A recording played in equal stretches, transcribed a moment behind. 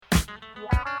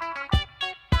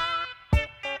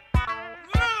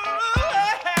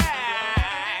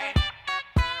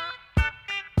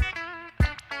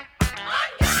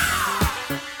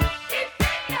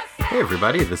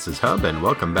everybody, this is Hub, and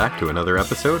welcome back to another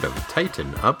episode of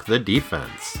Tighten Up the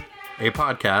Defense, a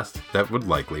podcast that would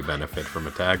likely benefit from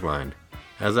a tagline.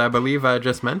 As I believe I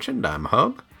just mentioned, I'm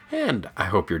Hub, and I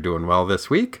hope you're doing well this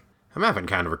week. I'm having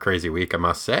kind of a crazy week, I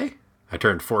must say. I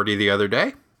turned 40 the other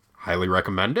day. Highly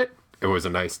recommend it. It was a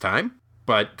nice time,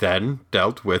 but then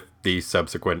dealt with the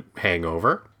subsequent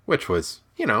hangover, which was,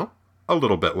 a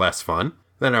little bit less fun.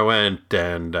 Then I went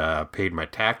and paid my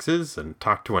taxes and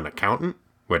talked to an accountant,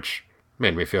 which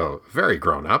made me feel very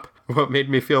grown up. What made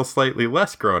me feel slightly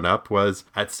less grown up was,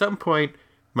 at some point,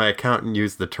 my accountant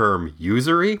used the term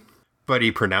usury, but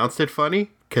he pronounced it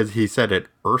funny because he said it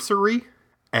ursery.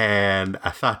 And I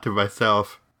thought to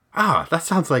myself, that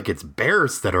sounds like it's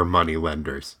bears that are money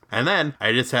lenders. And then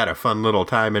I just had a fun little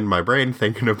time in my brain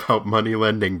thinking about money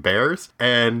lending bears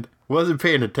and wasn't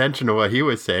paying attention to what he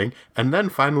was saying. And then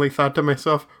finally thought to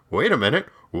myself, wait a minute,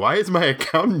 why is my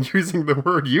accountant using the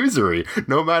word usury?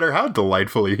 No matter how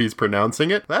delightfully he's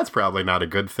pronouncing it, that's probably not a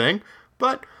good thing.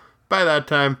 But by that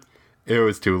time, it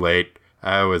was too late.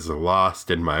 I was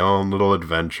lost in my own little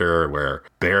adventure where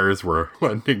bears were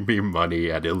lending me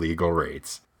money at illegal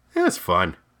rates. It was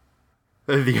fun.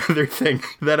 The other thing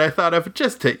that I thought of,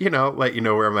 just to, let you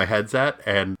know where my head's at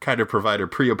and kind of provide a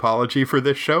pre-apology for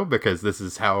this show, because this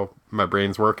is how my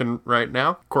brain's working right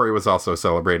now. Corey was also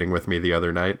celebrating with me the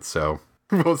other night, so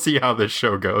we'll see how this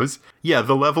show goes. Yeah,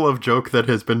 the level of joke that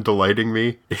has been delighting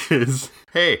me is,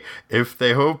 hey, if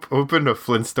they open a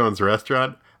Flintstones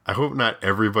restaurant, I hope not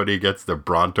everybody gets the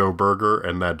Bronto burger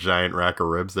and that giant rack of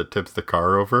ribs that tips the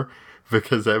car over.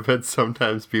 Because I bet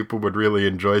sometimes people would really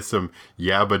enjoy some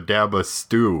Yabba Dabba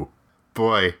stew.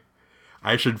 Boy,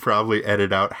 I should probably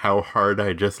edit out how hard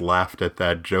I just laughed at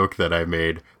that joke that I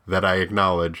made, that I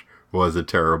acknowledge was a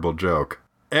terrible joke.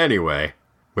 Anyway,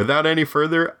 without any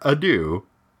further ado,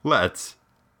 let's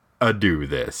ado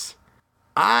this.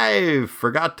 I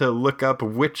forgot to look up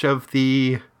which of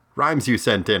the rhymes you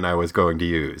sent in I was going to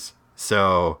use.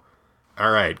 So,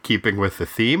 alright, keeping with the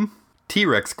theme,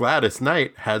 T-Rex Gladys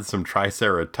Knight had some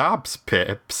Triceratops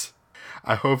pips.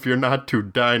 I hope you're not too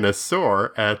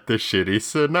dinosaur at the shitty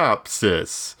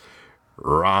synopsis.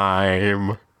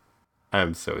 Rhyme.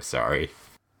 I'm so sorry.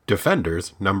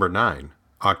 Defenders number 9,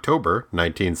 October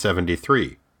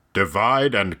 1973.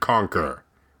 Divide and Conquer.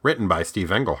 Written by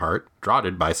Steve Englehart,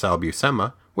 draughted by Sal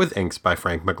Buscema, with inks by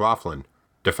Frank McLaughlin.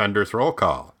 Defenders roll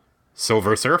call.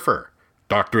 Silver Surfer,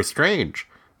 Doctor Strange,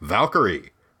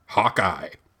 Valkyrie, Hawkeye.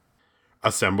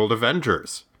 Assembled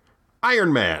Avengers.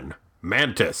 Iron Man,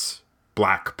 Mantis,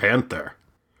 Black Panther.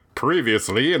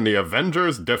 Previously in the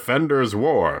Avengers-Defenders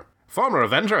War. Former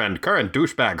Avenger and current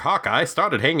douchebag Hawkeye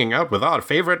started hanging out with our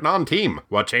favorite non-team.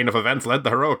 What chain of events led the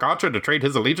heroic Archer to trade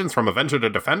his allegiance from Avenger to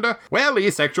Defender? Well,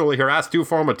 he sexually harassed 2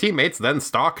 former teammates, then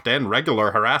stalked and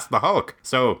regular harassed the Hulk.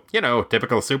 So,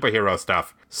 typical superhero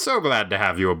stuff. So glad to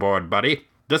have you aboard, buddy.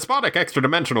 Despotic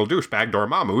extra-dimensional douchebag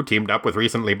Dormammu teamed up with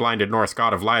recently blinded Norse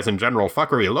god of lies and general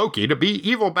fuckery Loki to be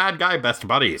evil bad guy best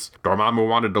buddies. Dormammu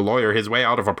wanted to lawyer his way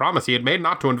out of a promise he had made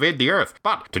not to invade the Earth,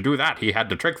 but to do that he had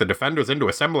to trick the Defenders into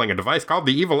assembling a device called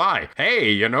the Evil Eye.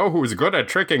 Hey, you know who's good at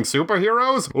tricking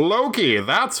superheroes? Loki,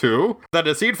 that's who! The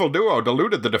deceitful duo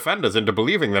deluded the Defenders into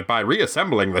believing that by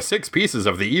reassembling the 6 pieces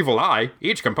of the Evil Eye,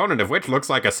 each component of which looks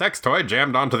like a sex toy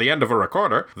jammed onto the end of a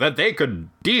recorder, that they could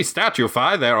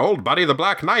de-statuify their old buddy the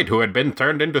Black Knight, who had been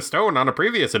turned into stone on a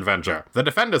previous adventure. The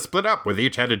Defenders split up, with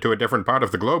each headed to a different part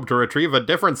of the globe to retrieve a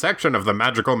different section of the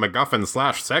magical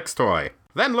MacGuffin/sex toy.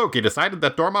 Then Loki decided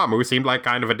that Dormammu seemed like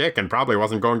kind of a dick and probably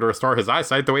wasn't going to restore his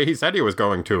eyesight the way he said he was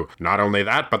going to. Not only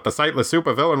that, but the sightless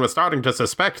supervillain was starting to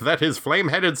suspect that his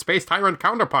flame-headed space tyrant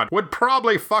counterpart would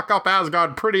probably fuck up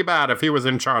Asgard pretty bad if he was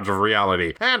in charge of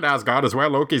reality. And Asgard is where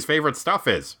Loki's favorite stuff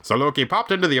is. So Loki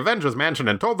popped into the Avengers Mansion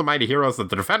and told the mighty heroes that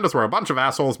the Defenders were a bunch of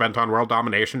assholes bent on world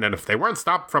domination, and if they weren't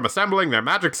stopped from assembling their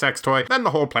magic sex toy, then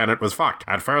the whole planet was fucked.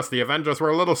 At first, the Avengers were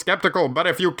a little skeptical, but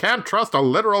if you can't trust a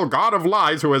literal god of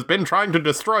lies who has been trying to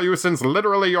destroy you since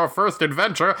literally your first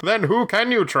adventure, then who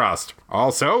can you trust?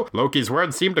 Also, Loki's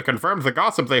words seemed to confirm the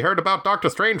gossip they heard about Doctor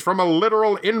Strange from a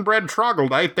literal inbred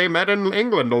troglodyte they met in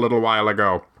England a little while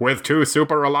ago. With 2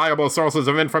 super reliable sources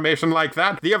of information like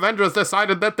that, the Avengers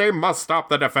decided that they must stop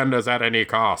the Defenders at any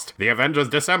cost. The Avengers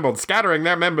dissembled, scattering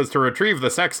their members to retrieve the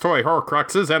sex toy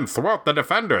Horcruxes and thwart the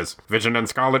Defenders. Vision and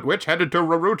Scarlet Witch headed to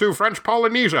Rurutu, French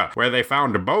Polynesia, where they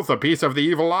found both a piece of the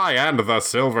Evil Eye and the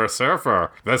Silver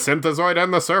Surfer. The Synthezoid Sectoid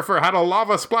and the Surfer had a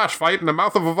lava splash fight in the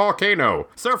mouth of a volcano.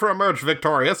 Surfer emerged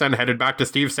victorious and headed back to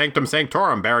Steve's Sanctum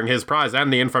Sanctorum, bearing his prize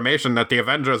and the information that the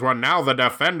Avengers were now the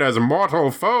Defenders'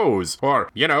 mortal foes. Or,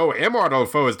 immortal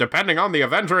foes, depending on the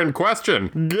Avenger in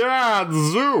question.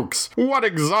 Gadzooks! What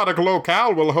exotic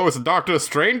locale will host Doctor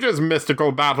Strange's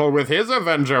mystical battle with his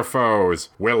Avenger foes?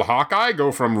 Will Hawkeye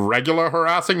go from regular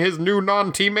harassing his new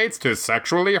non-teammates to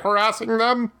sexually harassing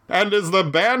them? And is the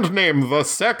band name The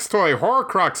Sex Toy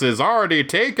Horcruxes already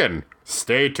taken?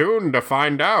 Stay tuned to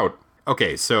find out.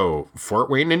 Okay, so Fort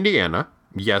Wayne, Indiana.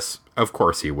 Yes, of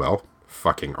course he will.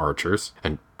 Fucking archers.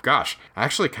 And gosh, I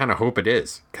actually kind of hope it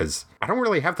is, because I don't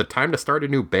really have the time to start a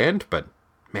new band, but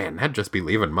man, that'd just be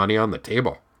leaving money on the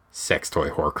table. Sex Toy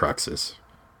Horcruxes.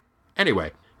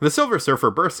 Anyway, the Silver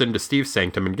Surfer bursts into Steve's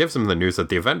sanctum and gives him the news that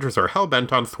the Avengers are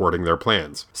hell-bent on thwarting their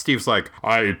plans. Steve's like,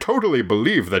 I totally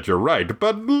believe that you're right,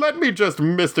 but let me just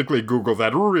mystically Google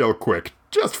that real quick,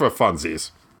 just for funsies.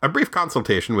 A brief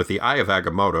consultation with the Eye of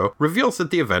Agamotto reveals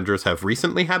that the Avengers have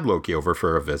recently had Loki over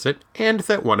for a visit, and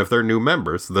that one of their new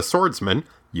members, the Swordsman,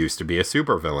 used to be a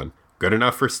supervillain. Good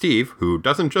enough for Steve, who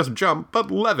doesn't just jump, but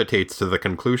levitates to the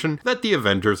conclusion that the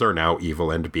Avengers are now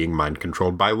evil and being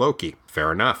mind-controlled by Loki.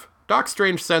 Fair enough. Doc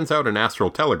Strange sends out an astral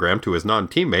telegram to his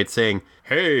non-teammate saying,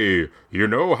 Hey, you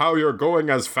know how you're going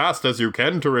as fast as you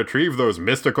can to retrieve those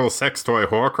mystical sex toy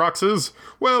Horcruxes?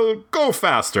 Well, go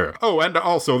faster. Oh, and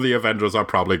also the Avengers are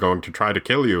probably going to try to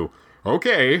kill you.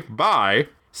 Okay, bye.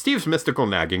 Steve's mystical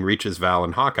nagging reaches Val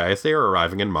and Hawkeye as they are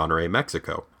arriving in Monterrey,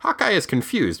 Mexico. Hawkeye is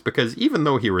confused because even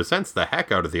though he resents the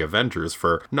heck out of the Avengers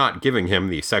for not giving him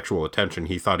the sexual attention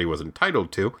he thought he was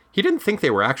entitled to, he didn't think they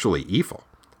were actually evil.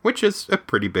 Which is a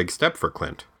pretty big step for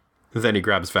Clint. Then he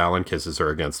grabs Val and kisses her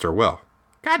against her will.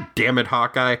 God damn it,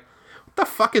 Hawkeye. What the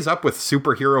fuck is up with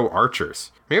superhero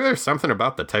archers? Maybe there's something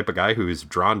about the type of guy who's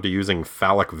drawn to using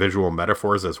phallic visual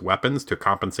metaphors as weapons to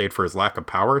compensate for his lack of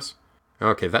powers?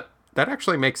 Okay, that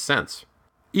actually makes sense.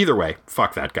 Either way,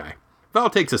 fuck that guy. Val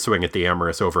takes a swing at the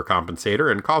amorous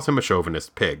overcompensator and calls him a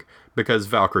chauvinist pig, because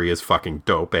Valkyrie is fucking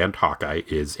dope and Hawkeye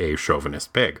is a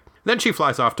chauvinist pig. Then she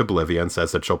flies off to Bolivia and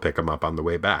says that she'll pick him up on the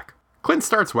way back. Clint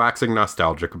starts waxing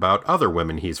nostalgic about other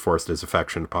women he's forced his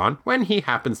affection upon when he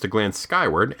happens to glance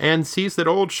skyward and sees that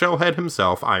old shellhead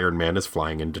himself, Iron Man, is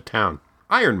flying into town.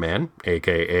 Iron Man,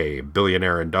 aka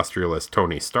billionaire industrialist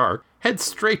Tony Stark, heads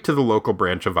straight to the local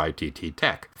branch of ITT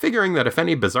Tech, figuring that if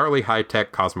any bizarrely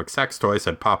high-tech cosmic sex toys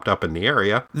had popped up in the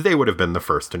area, they would have been the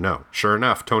first to know. Sure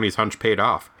enough, Tony's hunch paid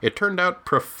off. It turned out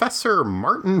Professor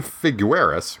Martin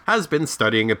Figueres has been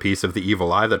studying a piece of the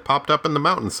evil eye that popped up in the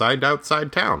mountainside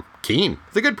outside town. Keen.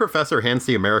 The good professor hands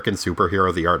the American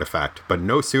superhero the artifact, but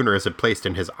no sooner is it placed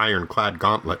in his ironclad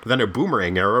gauntlet than a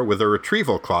boomerang arrow with a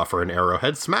retrieval claw for an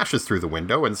arrowhead smashes through the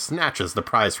window and snatches the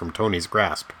prize from Tony's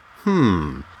grasp.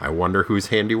 I wonder whose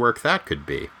handiwork that could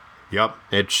be. Yup,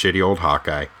 it's shitty old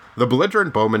Hawkeye. The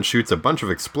belligerent Bowman shoots a bunch of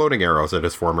exploding arrows at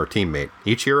his former teammate.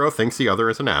 Each hero thinks the other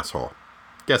is an asshole.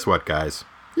 Guess what, guys?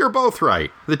 You're both right.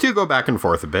 The two go back and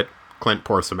forth a bit. Clint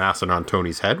pours some acid on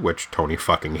Tony's head, which Tony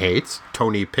fucking hates.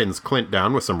 Tony pins Clint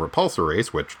down with some repulsor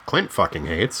rays, which Clint fucking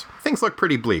hates. Things look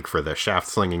pretty bleak for the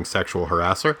shaft-slinging sexual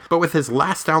harasser, but with his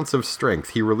last ounce of strength,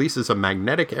 he releases a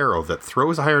magnetic arrow that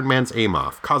throws Iron Man's aim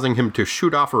off, causing him to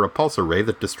shoot off a repulsor ray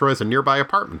that destroys a nearby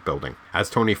apartment building.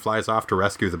 As Tony flies off to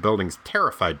rescue the building's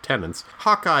terrified tenants,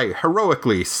 Hawkeye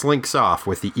heroically slinks off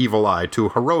with the evil eye to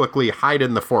heroically hide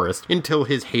in the forest until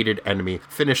his hated enemy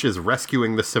finishes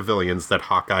rescuing the civilians that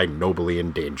Hawkeye nobly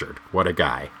endangered. What a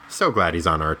guy. So glad he's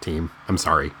on our team. I'm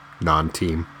sorry,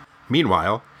 non-team.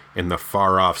 Meanwhile, in the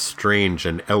far-off, strange,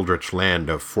 and eldritch land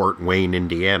of Fort Wayne,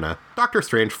 Indiana, Doctor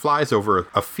Strange flies over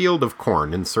a field of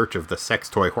corn in search of the sex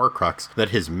toy Horcrux that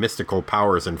his mystical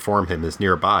powers inform him is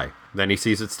nearby. Then he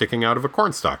sees it sticking out of a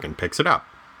cornstalk and picks it up.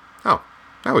 Oh,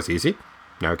 that was easy.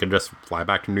 Now he can just fly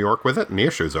back to New York with it and the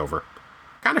issue's over.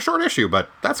 Kind of short issue, but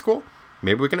that's cool.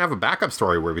 Maybe we can have a backup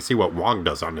story where we see what Wong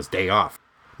does on his day off.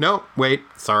 No, wait,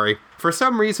 sorry. For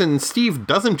some reason, Steve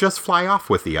doesn't just fly off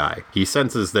with the eye. He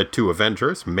senses that two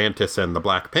Avengers, Mantis and the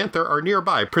Black Panther, are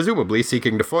nearby, presumably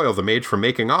seeking to foil the mage from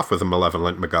making off with a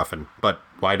malevolent MacGuffin. But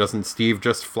why doesn't Steve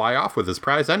just fly off with his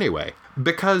prize anyway?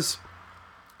 Because...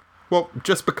 well,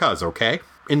 just because, okay?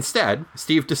 Instead,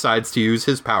 Steve decides to use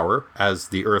his power as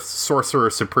the Earth's Sorcerer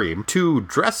Supreme to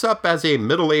dress up as a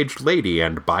middle-aged lady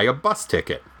and buy a bus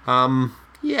ticket.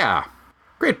 Yeah.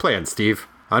 Great plan, Steve.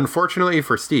 Unfortunately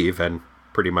for Steve, and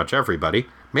pretty much everybody,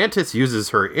 Mantis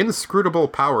uses her inscrutable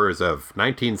powers of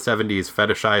 1970s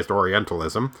fetishized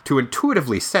Orientalism to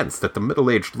intuitively sense that the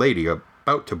middle-aged lady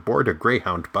about to board a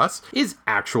Greyhound bus is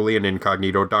actually an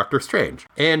incognito Doctor Strange,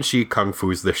 and she kung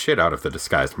fu's the shit out of the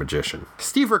disguised magician.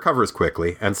 Steve recovers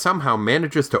quickly and somehow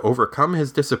manages to overcome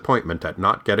his disappointment at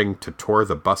not getting to tour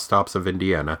the bus stops of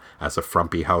Indiana as a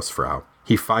frumpy housefrau.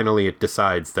 He finally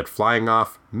decides that flying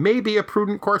off may be a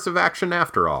prudent course of action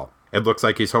after all. It looks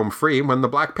like he's home free when the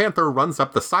Black Panther runs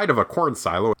up the side of a corn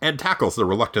silo and tackles the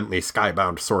reluctantly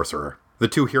skybound sorcerer. The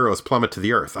two heroes plummet to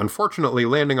the earth, unfortunately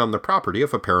landing on the property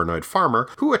of a paranoid farmer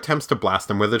who attempts to blast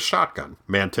them with his shotgun.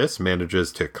 Mantis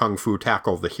manages to kung fu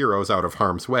tackle the heroes out of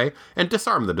harm's way and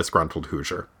disarm the disgruntled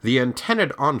Hoosier. The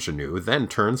antennaed ingenue then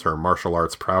turns her martial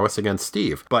arts prowess against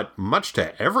Steve, but much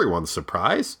to everyone's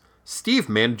surprise, Steve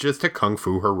manages to kung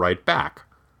fu her right back.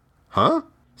 Huh?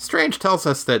 Strange tells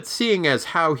us that seeing as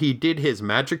how he did his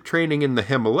magic training in the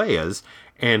Himalayas,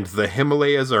 and the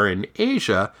Himalayas are in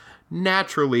Asia,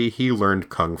 naturally he learned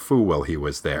kung fu while he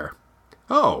was there.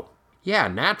 Oh, yeah,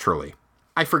 naturally.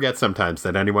 I forget sometimes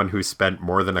that anyone who's spent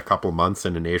more than a couple months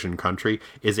in an Asian country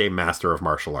is a master of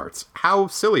martial arts. How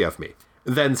silly of me.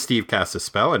 Then Steve casts a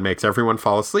spell and makes everyone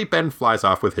fall asleep and flies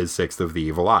off with his sixth of the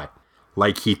evil eye.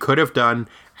 Like he could have done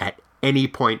at any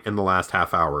point in the last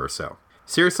half hour or so.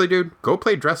 Seriously, dude, go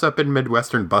play dress-up in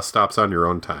Midwestern bus stops on your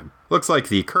own time. Looks like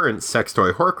the current Sex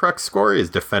Toy Horcrux score is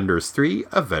Defenders 3,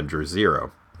 Avengers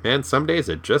 0. And some days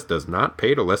it just does not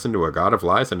pay to listen to a god of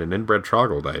lies and an inbred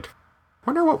troglodyte.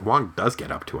 Wonder what Wong does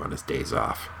get up to on his days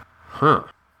off. Huh.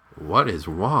 What is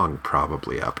Wong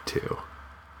probably up to?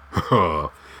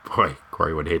 Oh, boy,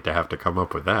 Corey would hate to have to come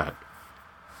up with that.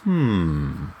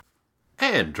 And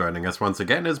joining us once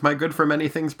again is my good for many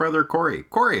things brother, Corey.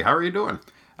 Corey, how are you doing?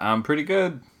 I'm pretty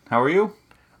good. How are you?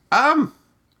 I'm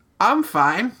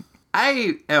fine.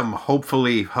 I am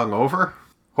hopefully hungover.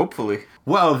 Hopefully.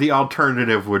 Well, the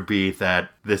alternative would be that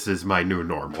this is my new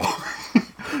normal,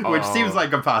 which seems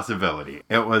like a possibility.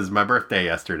 It was my birthday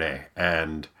yesterday,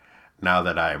 and now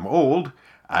that I'm old,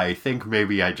 I think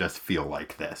maybe I just feel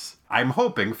like this. I'm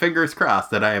hoping, fingers crossed,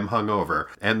 that I am hungover,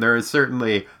 and there is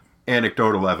certainly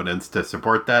anecdotal evidence to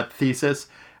support that thesis,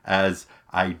 as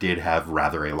I did have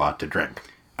rather a lot to drink.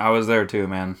 I was there too,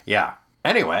 man. Yeah.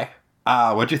 Anyway,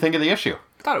 what'd you think of the issue?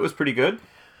 I thought it was pretty good.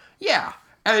 Yeah.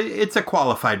 It's a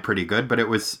qualified pretty good, but it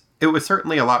was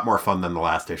certainly a lot more fun than the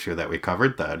last issue that we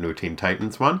covered, the New Teen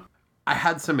Titans one. I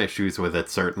had some issues with it,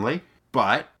 certainly,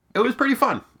 but it was pretty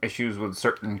fun. Issues with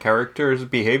certain characters'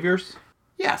 behaviors?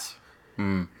 Yes.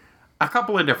 A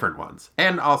couple of different ones.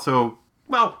 And also,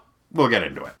 well, we'll get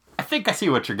into it. I think I see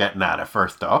what you're getting at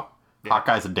first, though. Yeah.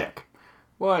 Hawkeye's a dick.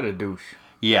 What a douche.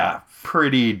 Yeah,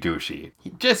 pretty douchey.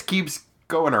 He just keeps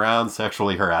going around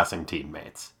sexually harassing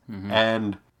teammates.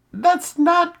 And that's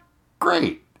not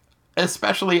great.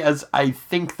 Especially as I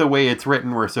think the way it's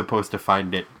written, we're supposed to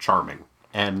find it charming.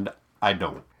 And I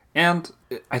don't. And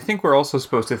I think we're also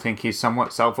supposed to think he's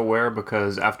somewhat self-aware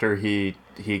because after he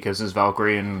kisses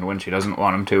Valkyrie and when she doesn't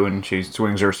want him to and she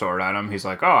swings her sword at him, he's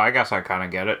like, oh, I guess I kind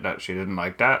of get it that she didn't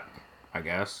like that, I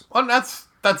guess. Well, that's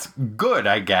good,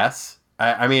 I guess.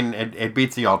 I mean, it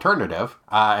beats the alternative.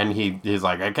 And he's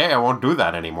like, okay, I won't do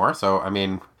that anymore. So, I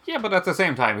mean... Yeah, but at the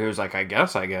same time, he was like, I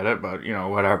guess I get it, but,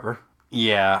 whatever.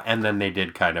 Yeah, and then they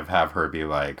did kind of have her be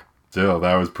like, still,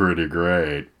 that was pretty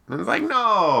great. And it's like,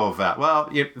 no, Val.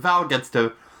 Well, Val gets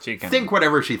to think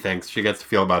whatever she thinks. She gets to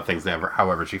feel about things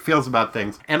however she feels about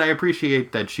things. And I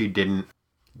appreciate that she didn't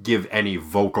give any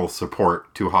vocal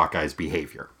support to Hawkeye's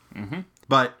behavior.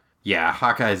 But, yeah,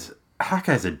 Hawkeye's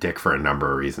a dick for a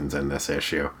number of reasons in this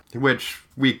issue, which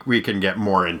we can get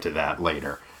more into that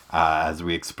later as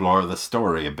we explore the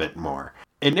story a bit more.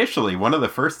 Initially, one of the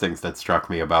first things that struck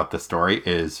me about the story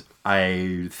is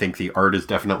I think the art is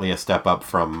definitely a step up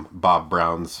from Bob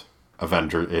Brown's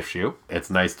Avenger issue. It's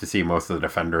nice to see most of the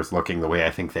Defenders looking the way I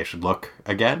think they should look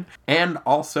again. And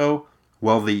also,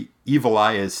 while the Evil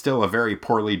Eye is still a very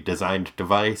poorly designed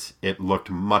device, it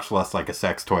looked much less like a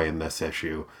sex toy in this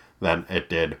issue than it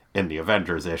did in the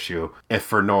Avengers issue, if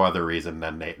for no other reason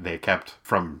than they kept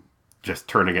from just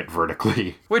turning it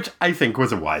vertically, which I think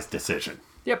was a wise decision.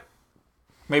 Yep.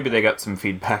 Maybe they got some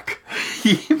feedback.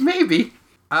 Maybe.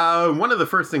 One of the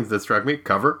first things that struck me,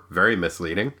 cover, very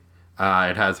misleading.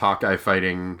 It has Hawkeye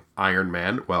fighting Iron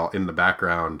Man, while in the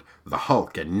background, the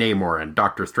Hulk and Namor and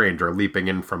Doctor Strange are leaping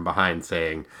in from behind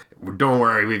saying, don't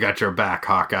worry, we got your back,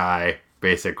 Hawkeye,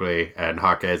 basically. And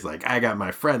Hawkeye's like, I got my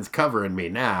friends covering me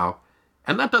now.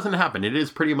 And that doesn't happen. It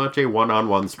is pretty much a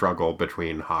one-on-one struggle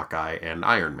between Hawkeye and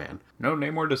Iron Man. No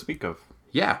Namor to speak of.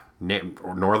 Yeah,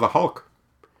 nor the Hulk.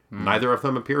 Neither of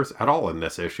them appears at all in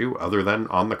this issue, other than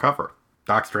on the cover.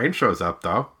 Doc Strange shows up,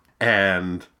 though,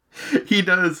 and He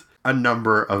does a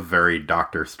number of very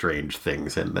Doctor Strange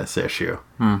things in this issue.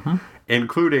 Mm-hmm.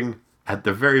 Including, at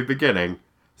the very beginning,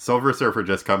 Silver Surfer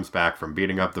just comes back from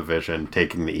beating up the Vision,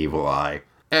 taking the evil eye,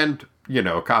 and,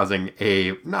 causing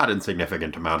a not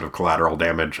insignificant amount of collateral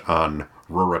damage on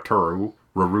Ruruturu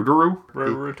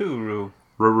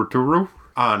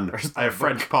on a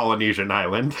French Polynesian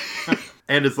island.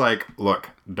 And it's like, look,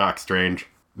 Doc Strange,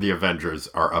 the Avengers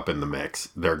are up in the mix.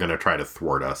 They're going to try to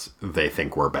thwart us. They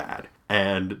think we're bad.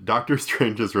 And Doctor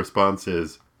Strange's response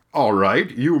is, all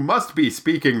right, you must be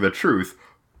speaking the truth,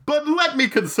 but let me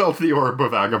consult the Orb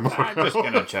of Agamotto. I'm just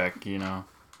going to check,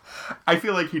 I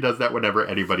feel like he does that whenever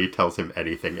anybody tells him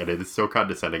anything, and it is so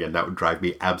condescending, and that would drive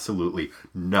me absolutely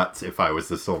nuts if I was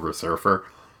the Silver Surfer.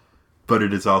 But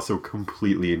it is also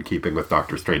completely in keeping with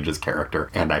Doctor Strange's character,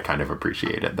 and I kind of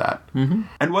appreciated that. Mm-hmm.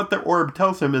 And what the orb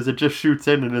tells him is it just shoots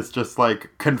in and it's just like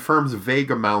confirms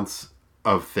vague amounts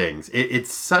of things.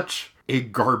 It's such a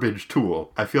garbage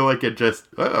tool. I feel like it just,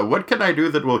 what can I do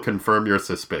that will confirm your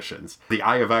suspicions? The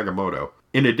Eye of Agamotto,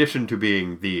 in addition to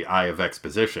being the Eye of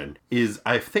Exposition, is,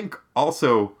 I think,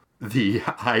 also the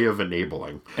Eye of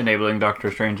Enabling. Enabling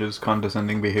Doctor Strange's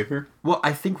condescending behavior? Well,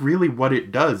 I think really what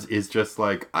it does is just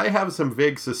like, I have some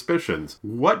vague suspicions.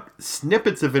 What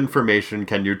snippets of information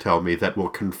can you tell me that will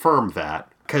confirm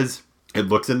that? Because it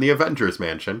looks in the Avengers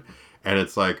Mansion, and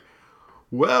it's like,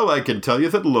 well, I can tell you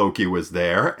that Loki was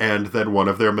there, and that one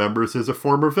of their members is a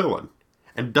former villain.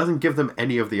 And doesn't give them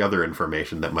any of the other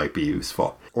information that might be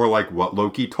useful. Or like what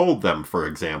Loki told them, for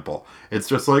example. It's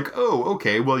just like, oh,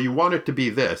 okay, well, you want it to be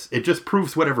this. It just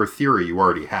proves whatever theory you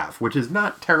already have, which is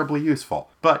not terribly useful,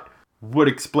 but would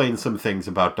explain some things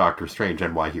about Doctor Strange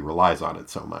and why he relies on it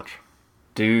so much.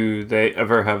 Do they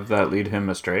ever have that lead him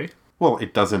astray? Well,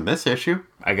 it does in this issue.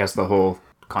 I guess the whole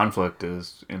conflict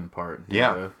is in part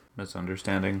yeah,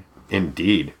 misunderstanding.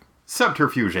 Indeed.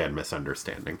 Subterfuge and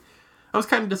misunderstanding. I was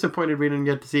kind of disappointed we didn't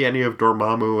get to see any of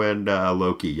Dormammu and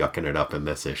Loki yucking it up in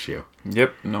this issue.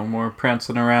 Yep, no more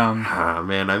prancing around. Ah,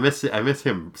 man, I miss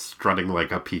him strutting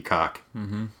like a peacock.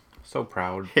 Mm-hmm. So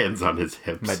proud. Hands on his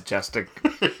hips. Majestic.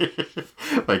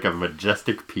 Like a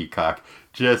majestic peacock.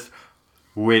 Just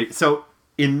wait. So,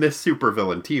 in this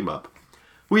supervillain team-up,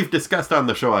 we've discussed on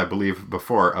the show, I believe,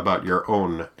 before about your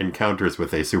own encounters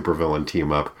with a supervillain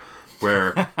team-up,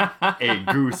 where a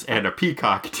goose and a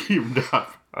peacock teamed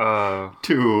up.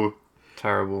 To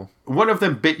terrible. One of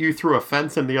them bit you through a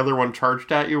fence and the other one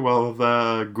charged at you while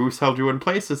the goose held you in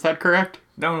place. Is that correct?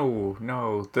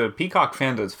 No. The peacock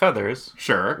fanned its feathers.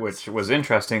 Sure. Which was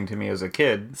interesting to me as a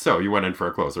kid. So you went in for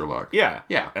a closer look. Yeah.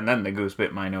 Yeah. And then the goose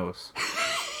bit my nose.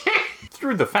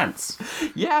 Through the fence.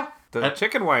 Yeah. The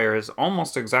chicken wire is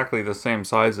almost exactly the same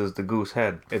size as the goose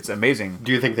head. It's amazing.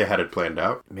 Do you think they had it planned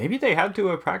out? Maybe they had to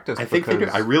have practiced. I think they do.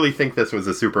 I really think this was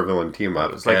a supervillain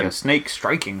team-up. It was like a snake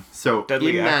striking. So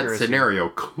Deadly in accuracy. that scenario,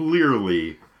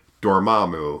 clearly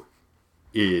Dormammu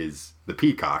is the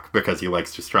peacock because he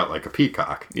likes to strut like a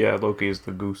peacock. Yeah, Loki is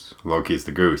the goose. Loki's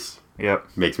the goose. Yep.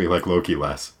 Makes me like Loki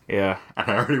less. Yeah.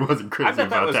 And I already wasn't crazy I bet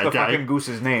that about was that the guy. fucking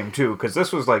goose's name, too, because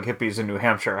this was like hippies in New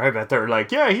Hampshire. I bet they're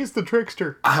like, yeah, he's the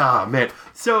trickster. Ah, man.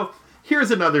 So,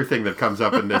 here's another thing that comes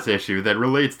up in this issue that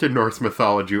relates to Norse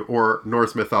mythology, or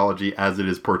Norse mythology as it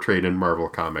is portrayed in Marvel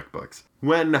comic books.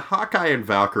 When Hawkeye and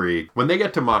Valkyrie, when they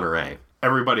get to Monterey,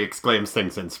 everybody exclaims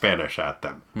things in Spanish at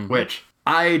them, which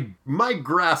my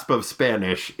grasp of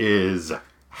Spanish is,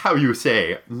 how you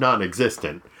say,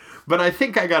 non-existent. But I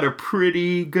think I got a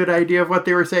pretty good idea of what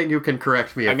they were saying. You can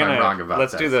correct me if I'm wrong about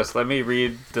Let's this. do this. Let me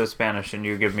read the Spanish and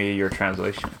you give me your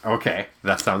translation. Okay,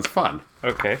 that sounds fun.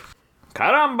 Okay.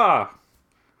 Caramba!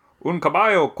 Un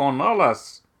caballo con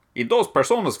alas y dos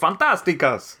personas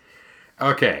fantásticas.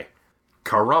 Okay.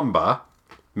 Caramba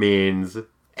means,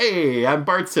 hey, I'm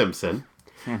Bart Simpson.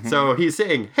 So he's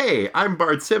saying, hey, I'm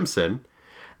Bart Simpson.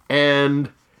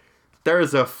 And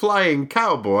there's a flying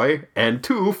cowboy and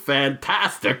two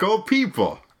fantastical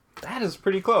people. That is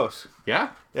pretty close. Yeah?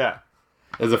 Yeah.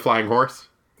 Is a flying horse?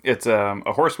 It's a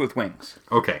horse with wings.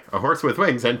 Okay, a horse with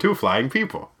wings and two flying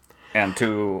people. And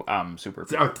two super.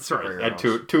 Oh, sorry.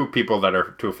 superheroes. And two people that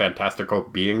are two fantastical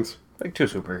beings. Like two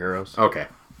superheroes. Okay.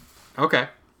 Okay.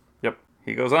 Yep.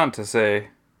 He goes on to say,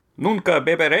 Nunca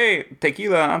beberé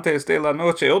tequila antes de la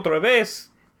noche otra vez.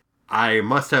 I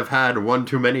must have had one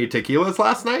too many tequilas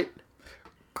last night?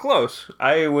 Close.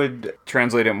 I would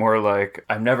translate it more like,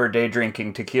 I'm never day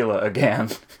drinking tequila again.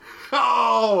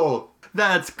 Oh!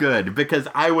 That's good, because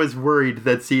I was worried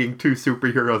that seeing two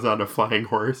superheroes on a flying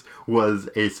horse was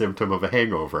a symptom of a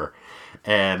hangover.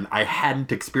 And I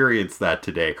hadn't experienced that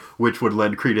today, which would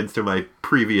lend credence to my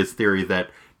previous theory that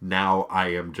now I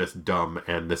am just dumb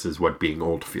and this is what being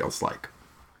old feels like.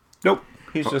 Nope.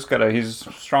 He's just he's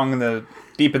strong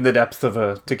deep in the depth of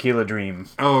a tequila dream.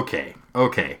 Okay.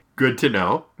 Good to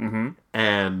know. Mm-hmm.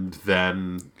 And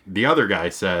then the other guy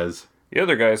says...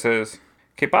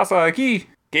 ¿Qué pasa aquí?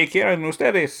 ¿Qué quieren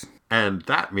ustedes? And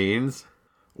that means,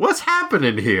 what's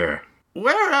happening here?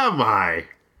 Where am I?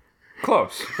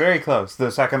 Close. Very close.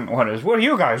 The second one is, what do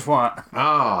you guys want?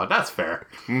 Oh, that's fair.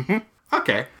 Mm-hmm.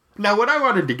 Okay. Now, what I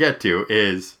wanted to get to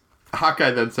is,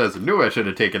 Hawkeye then says, knew I should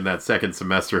have taken that second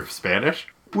semester of Spanish,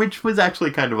 which was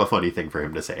actually kind of a funny thing for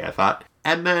him to say, I thought.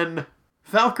 And then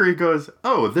Valkyrie goes,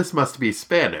 oh, this must be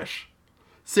Spanish.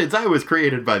 Since I was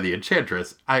created by the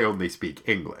Enchantress, I only speak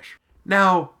English.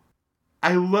 Now,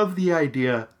 I love the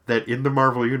idea that in the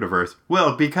Marvel Universe,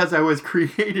 well, because I was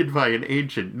created by an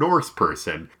ancient Norse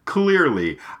person,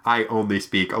 clearly I only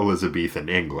speak Elizabethan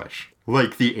English,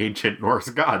 like the ancient Norse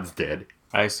gods did.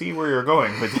 I see where you're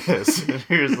going with this.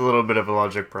 Here's a little bit of a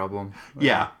logic problem.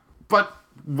 Yeah, but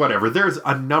whatever. There's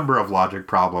a number of logic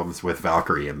problems with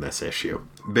Valkyrie in this issue,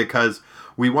 because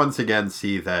we once again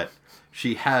see that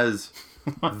she has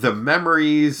the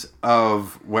memories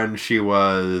of when she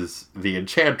was the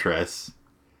Enchantress,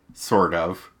 sort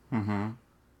of,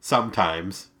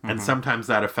 sometimes, and sometimes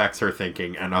that affects her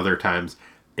thinking, and other times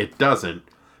it doesn't.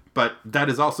 But that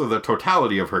is also the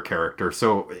totality of her character,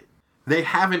 so they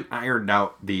haven't ironed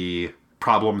out the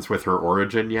problems with her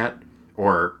origin yet,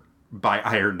 or by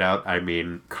ironed out, I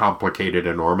mean complicated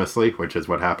enormously, which is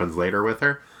what happens later with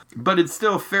her. But it's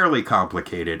still fairly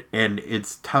complicated, and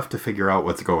it's tough to figure out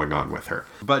what's going on with her.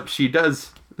 But she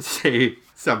does say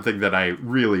something that I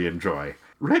really enjoy.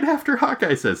 Right after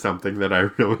Hawkeye says something that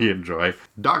I really enjoy,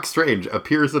 Doc Strange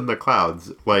appears in the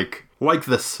clouds like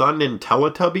the sun in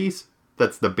Teletubbies.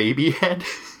 That's the baby head.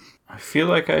 I feel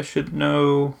like I should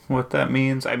know what that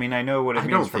means. I mean, I know what it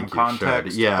means from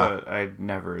context, but I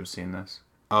never have seen this.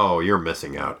 Oh, you're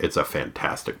missing out. It's a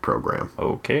fantastic program.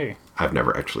 Okay. I've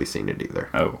never actually seen it either.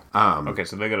 Oh. Okay,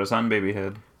 so they got a sun baby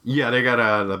head. Yeah, they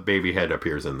got the baby head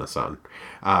appears in the sun.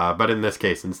 But in this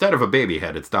case, instead of a baby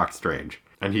head, it's Doc Strange.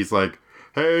 And he's like,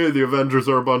 hey, the Avengers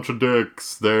are a bunch of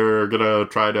dicks. They're gonna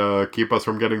try to keep us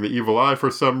from getting the evil eye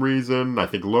for some reason. I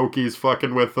think Loki's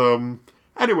fucking with them.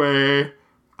 Anyway,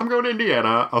 I'm going to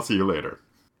Indiana. I'll see you later.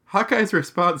 Hawkeye's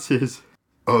response is,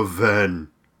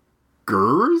 Avengers?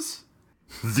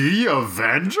 The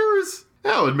Avengers?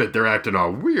 I'll admit they're acting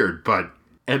all weird, but...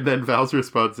 And then Val's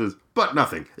response is, but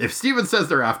nothing. If Steven says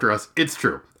they're after us, it's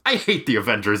true. I hate the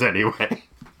Avengers anyway.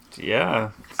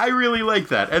 Yeah. I really like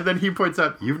that. And then he points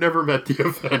out, you've never met the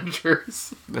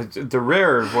Avengers. The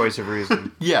rare voice of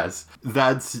reason. Yes.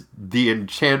 That's the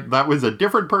that was a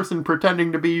different person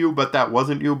pretending to be you, but that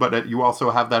wasn't you. But you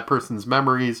also have that person's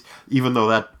memories, even though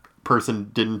that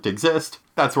person didn't exist.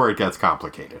 That's where it gets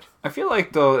complicated. I feel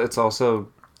like, though, it's also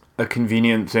a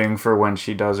convenient thing for when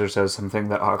she does or says something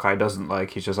that Hawkeye doesn't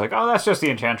like. He's just like, oh, that's just the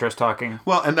Enchantress talking.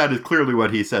 Well, and that is clearly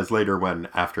what he says later when,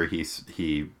 after he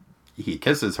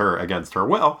kisses her against her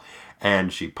will,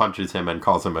 and she punches him and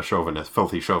calls him a chauvinist,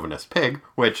 filthy chauvinist pig,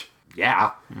 which,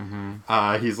 yeah.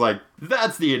 Mm-hmm. He's like,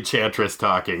 that's the Enchantress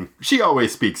talking. She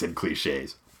always speaks in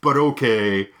cliches. But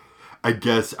okay, I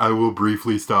guess I will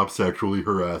briefly stop sexually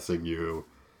harassing you.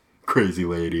 Crazy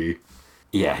lady.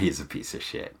 Yeah, he's a piece of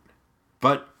shit.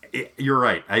 But you're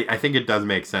right. I think it does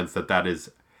make sense that is...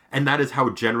 And that is how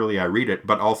generally I read it,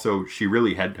 but also she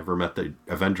really had never met the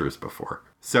Avengers before.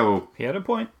 So... He had a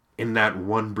point. In that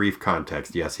one brief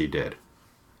context, yes, he did.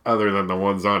 Other than the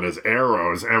ones on his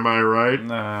arrows, am I right?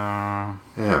 No.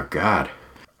 Oh, God.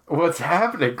 What's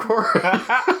happening, Corey?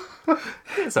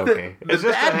 It's okay. The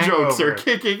bad jokes are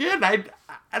kicking in. I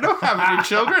don't have any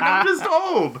children. I'm just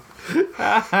old.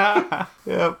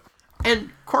 Yep. And,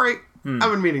 Corey, I've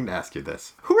been meaning to ask you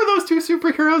this. Who are those two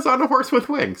superheroes on a horse with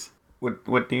wings?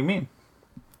 What do you mean?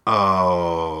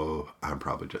 Oh, I'm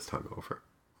probably just hungover.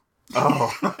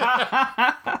 Oh.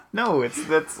 No,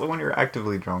 that's when you're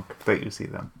actively drunk that you see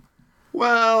them.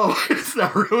 Well, it's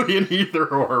not really an either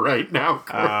or right now,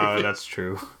 Corey. That's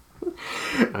true.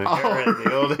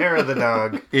 The old hair of the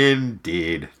dog.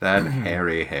 Indeed. That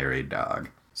hairy dog.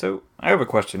 So, I have a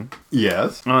question.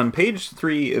 Yes? On page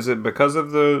 3, is it because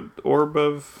of the Orb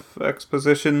of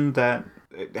Exposition that...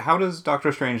 How does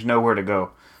Doctor Strange know where to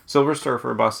go? Silver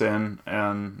Surfer busts in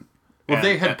and... Well,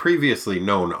 they had previously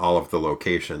known all of the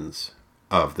locations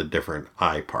of the different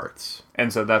eye parts.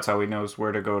 And so that's how he knows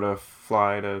where to go to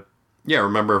fly to... Yeah,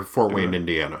 remember Fort Wayne,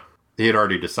 Indiana. He had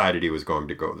already decided he was going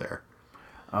to go there.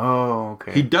 Oh,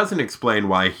 okay. He doesn't explain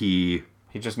why he...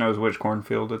 He just knows which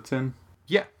cornfield it's in?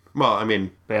 Yeah. Well, I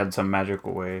mean... They had some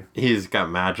magical way. He's got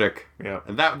magic. Yeah.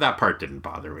 And that part didn't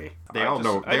bother me. They all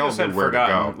knew where to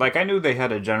go. Like, I knew they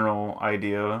had a general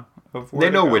idea of where They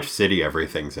to know go. which city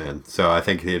everything's in, so I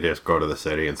think they just go to the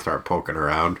city and start poking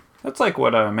around. That's like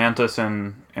what Mantis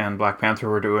and Black Panther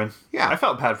were doing. Yeah. I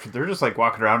felt bad for they're just like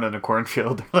walking around in a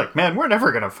cornfield. They're like, man, we're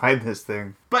never going to find this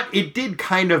thing. But it did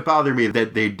kind of bother me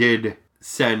that they did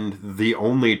send the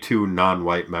only two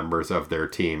non-white members of their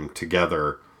team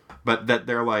together, but that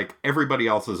they're like, everybody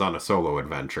else is on a solo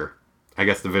adventure. I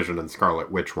guess the Vision and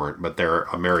Scarlet Witch weren't, but they're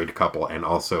a married couple, and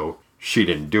also she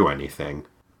didn't do anything.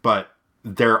 But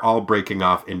they're all breaking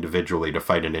off individually to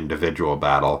fight an individual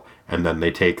battle, and then they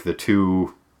take the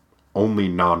two only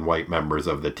non-white members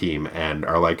of the team and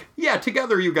are like, yeah,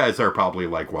 together you guys are probably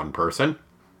like one person.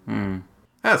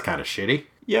 That's kind of shitty.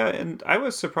 Yeah, and I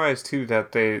was surprised too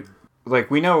that they,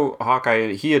 like, we know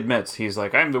Hawkeye, he admits, he's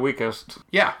like, I'm the weakest.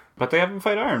 Yeah. But they have him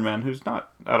fight Iron Man, who's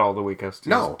not at all the weakest. He's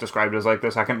No. described as like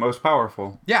the second most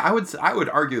powerful. Yeah, I would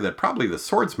argue that probably the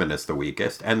Swordsman is the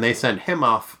weakest, and they sent him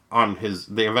off on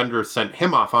the Avengers sent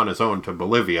him off on his own to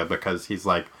Bolivia because he's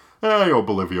like, yo,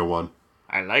 Bolivia won.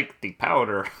 I like the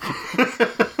powder.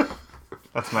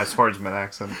 That's my swordsman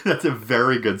accent. That's a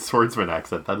very good Swordsman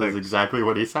accent. That is exactly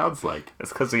what he sounds like.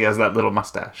 It's because he has that little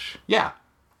mustache. Yeah.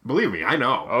 Believe me, I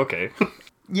know. Okay.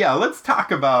 Yeah, let's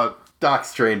talk about Doc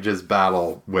Strange's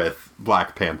battle with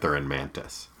Black Panther and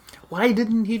Mantis. Why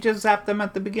didn't he just zap them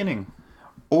at the beginning?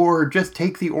 Or just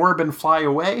take the orb and fly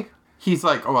away? He's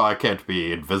like, oh, well, I can't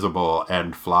be invisible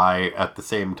and fly at the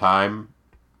same time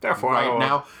Therefore, right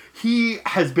now. He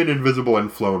has been invisible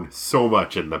and flown so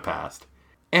much in the past.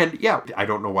 And yeah, I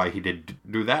don't know why he did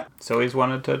do that. So he's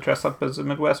wanted to dress up as a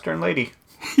Midwestern lady.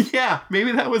 Yeah,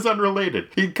 maybe that was unrelated.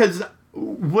 Because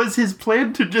was his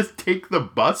plan to just take the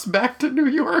bus back to New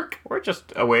York? Or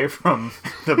just away from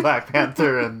the Black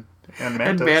Panther and Mantis.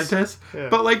 And Mantis? Yeah.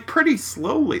 But like pretty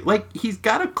slowly. Like he's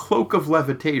got a cloak of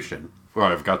levitation. Well,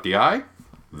 I've got the eye.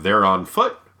 They're on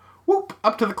foot. Whoop,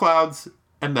 up to the clouds.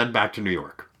 And then back to New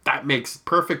York. That makes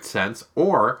perfect sense.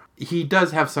 Or he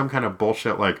does have some kind of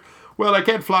bullshit like, well, I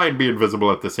can't fly and be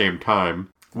invisible at the same time.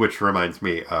 Which reminds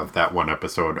me of that one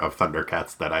episode of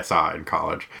Thundercats that I saw in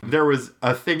college. There was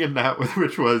a thing in that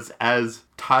which was as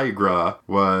Tigra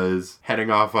was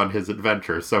heading off on his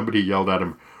adventure, somebody yelled at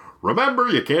him, remember,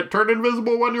 you can't turn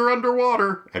invisible when you're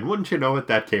underwater. And wouldn't you know it,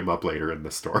 that came up later in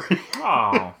the story.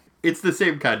 Oh. It's the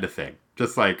same kind of thing.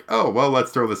 Just like, oh, well,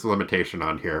 let's throw this limitation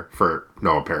on here for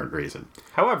no apparent reason.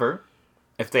 However,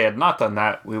 if they had not done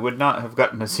that, we would not have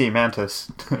gotten to see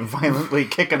Mantis violently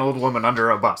kick an old woman under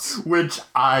a bus. Which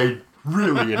I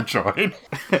really enjoyed.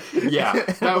 Yeah,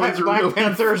 that was Black really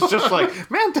Panther is just like,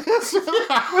 Mantis,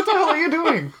 what the hell are you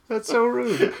doing? That's so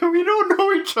rude. We don't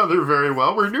know each other very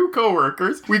well. We're new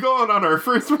coworkers. We go out on our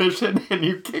first mission and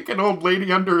you kick an old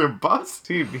lady under a bus?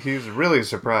 He's really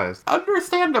surprised.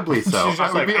 Understandably so. She's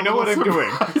just like, I know what I'm doing.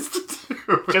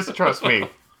 Just trust me.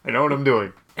 I know what I'm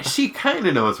doing. She kind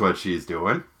of knows what she's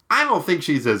doing. I don't think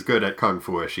she's as good at Kung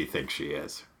Fu as she thinks she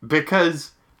is.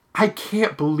 Because I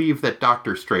can't believe that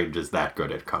Doctor Strange is that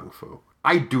good at Kung Fu.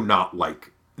 I do not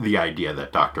like the idea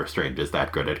that Doctor Strange is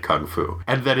that good at Kung Fu.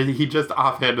 And then he just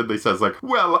offhandedly says like,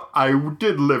 well, I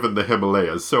did live in the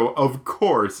Himalayas, so of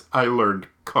course I learned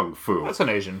Kung Fu. That's an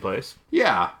Asian place.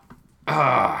 Yeah.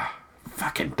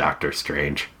 Fucking Doctor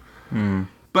Strange.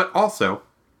 But also,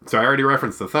 so I already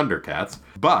referenced the Thundercats,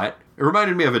 but it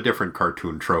reminded me of a different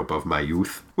cartoon trope of my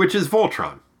youth, which is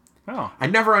Voltron. Oh. I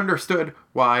never understood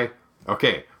why,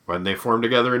 okay, when they form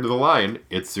together into the lion,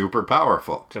 it's super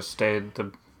powerful. Just stayed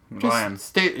the Just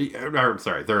lions. I'm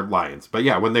sorry, they're lions. But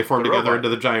yeah, when they form together robot. into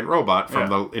the giant robot from Yeah.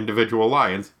 the individual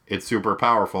lions, it's super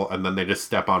powerful, and then they just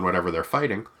step on whatever they're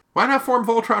fighting. Why not form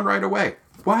Voltron right away?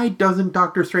 Why doesn't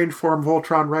Doctor Strange form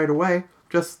Voltron right away?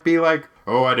 Just be like,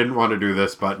 oh, I didn't want to do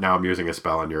this, but now I'm using a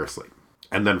spell and you're asleep.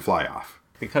 And then fly off.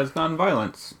 Because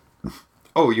nonviolence.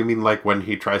 Oh, you mean like when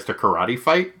he tries to karate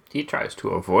fight? He tries to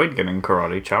avoid getting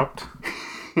karate chopped.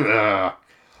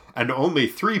 And only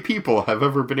 3 people have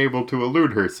ever been able to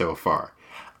elude her so far.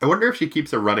 I wonder if she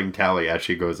keeps a running tally as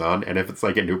she goes on, and if it's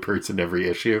like a new person every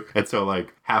issue. And so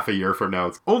like half a year from now,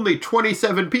 it's only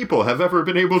 27 people have ever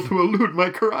been able to elude my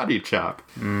karate chop.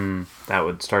 That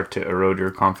would start to erode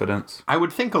your confidence. I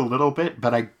would think a little bit,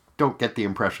 but I don't get the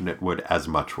impression it would as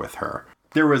much with her.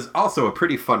 There was also a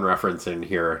pretty fun reference in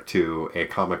here to a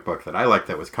comic book that I like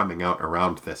that was coming out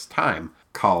around this time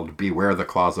called Beware the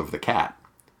Claws of the Cat.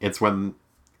 It's when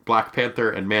Black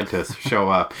Panther and Mantis show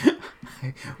up.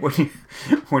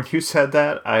 When you said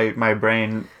that, my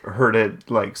brain heard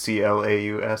it like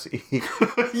CLAUSE.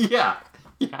 Yeah.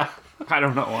 Yeah. I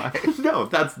don't know why. No,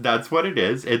 that's what it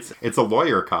is. It's a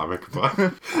lawyer comic book.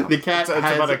 The cat It's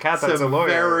has about a cat that's a lawyer,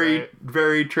 very, right?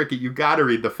 very tricky. You got to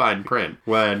read the fine print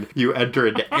when you enter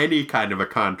into any kind of a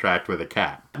contract with a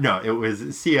cat. No, it was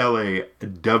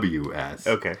CLAWS.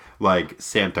 Okay. Like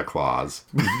Santa Claus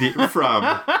from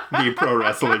the pro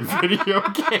wrestling video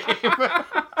game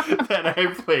that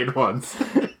I played once.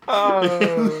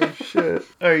 Oh, shit.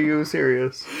 Are you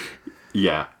serious?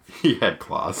 Yeah, he had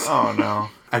claws. Oh, no.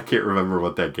 I can't remember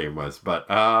what that game was, but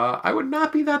I would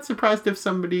not be that surprised if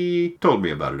somebody told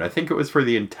me about it. I think it was for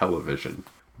the Intellivision.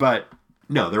 But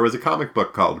no, there was a comic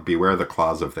book called Beware the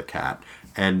Claws of the Cat,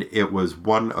 and it was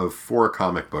one of 4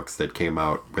 comic books that came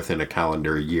out within a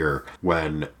calendar year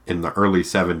when, in the early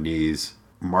 70s,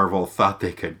 Marvel thought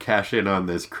they could cash in on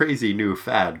this crazy new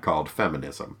fad called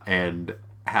feminism. And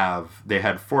they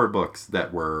had 4 books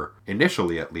that were,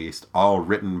 initially at least, all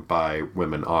written by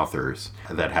women authors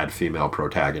that had female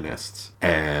protagonists.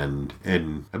 And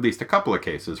in at least a couple of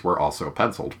cases were also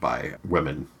penciled by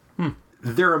women.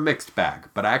 They're a mixed bag,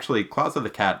 but actually Claws of the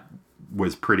Cat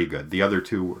was pretty good. The other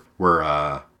 2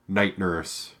 were Night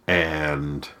Nurse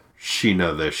and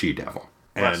Sheena the She-Devil.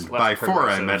 And by 4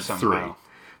 I meant somehow. 3.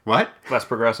 What? Less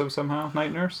progressive somehow,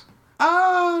 Night Nurse?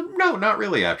 No, not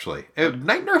really, actually.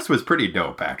 Night Nurse was pretty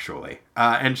dope, actually.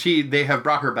 And they have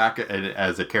brought her back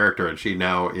as a character, and she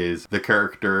now is the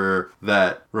character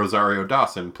that Rosario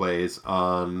Dawson plays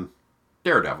on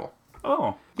Daredevil.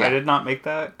 Oh, yeah. I did not make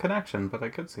that connection, but I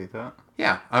could see that.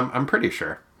 Yeah, I'm pretty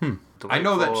sure. I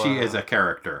know that she is a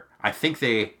character. I think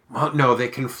they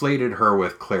conflated her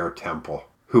with Claire Temple,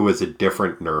 who was a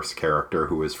different nurse character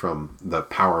who was from the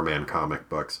Power Man comic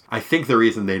books. I think the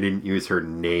reason they didn't use her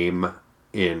name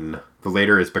in the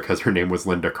later is because her name was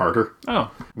Linda Carter. Oh.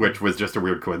 Which was just a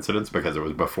weird coincidence because it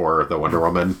was before the Wonder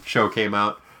Woman show came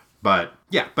out. But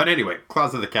yeah, anyway,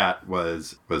 Claws of the Cat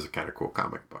was a kind of cool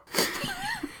comic book.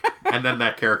 And then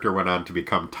that character went on to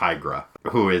become Tigra,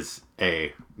 who is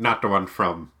not the one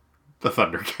from the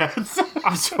Thundercats.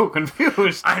 I'm so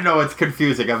confused. I know it's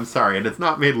confusing, I'm sorry, and it's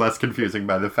not made less confusing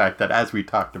by the fact that, as we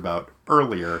talked about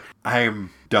earlier,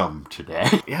 I'm dumb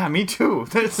today. Yeah, me too.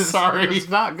 Sorry. It's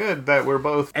not good that we're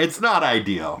both... It's not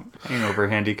ideal. Hangover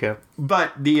handicap.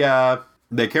 But the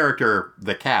character,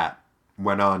 the cat,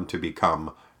 went on to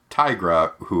become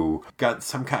Tigra, who got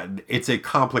some kind... It's a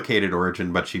complicated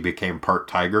origin, but she became part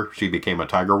tiger. She became a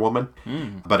tiger woman.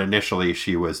 But initially,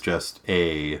 she was just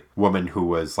a woman who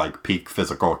was like peak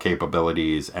physical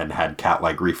capabilities and had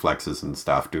cat-like reflexes and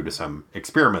stuff due to some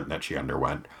experiment that she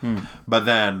underwent. But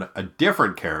then a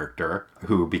different character,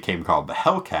 who became called the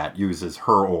Hellcat, uses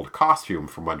her old costume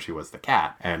from when she was the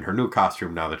cat. And her new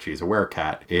costume, now that she's a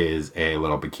werecat, is a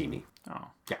little bikini. Oh.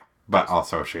 Yeah. But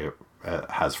also she...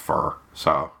 has fur,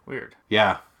 so... Weird.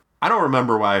 Yeah. I don't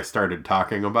remember why I started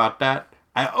talking about that.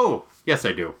 Yes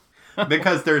I do.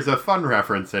 Because there's a fun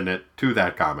reference in it to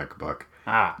that comic book.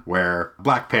 Where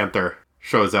Black Panther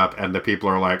shows up and the people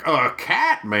are like, "A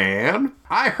cat, man!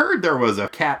 I heard there was a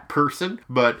cat person,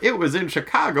 but it was in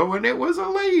Chicago and it was a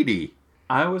lady."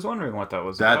 I was wondering what that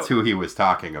was about. That's who he was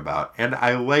talking about. And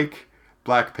I like...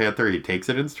 Black Panther, he takes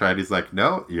it in stride. He's like,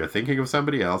 no, you're thinking of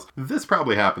somebody else. This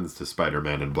probably happens to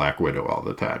Spider-Man and Black Widow all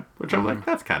the time. Which I'm like,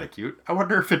 that's kind of cute. I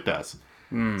wonder if it does.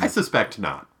 I suspect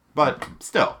not. But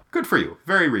still, good for you.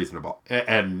 Very reasonable.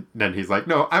 And then he's like,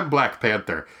 no, I'm Black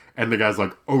Panther. And the guy's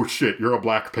like, oh shit, you're a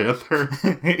Black Panther?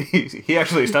 he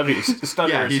actually stutters.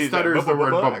 Yeah, he stutters the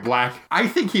word black. I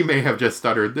think he may have just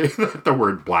stuttered the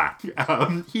word black.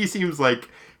 He seems like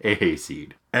a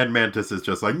hayseed. And Mantis is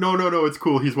just like, no, it's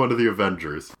cool. He's one of the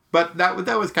Avengers. But that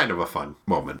was kind of a fun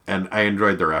moment. And I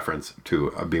enjoyed the reference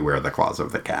to Beware the Claws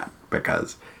of the Cat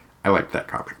because I liked that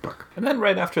comic book. And then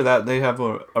right after that, they have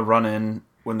a run-in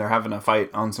when they're having a fight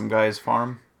on some guy's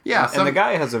farm. Yeah. And the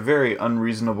guy has a very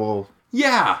unreasonable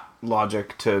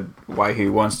logic to why he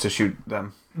wants to shoot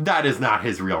them. That is not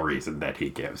his real reason that he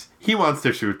gives. He wants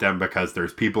to shoot them because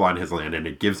there's people on his land and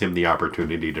it gives him the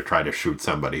opportunity to try to shoot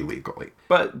somebody legally.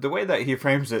 But the way that he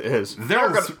frames it is... They're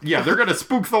going to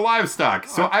spook the livestock,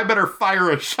 so I better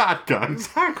fire a shotgun.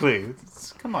 Exactly.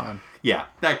 Come on. Yeah,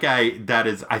 that guy,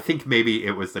 I think maybe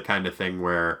it was the kind of thing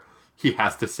where he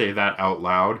has to say that out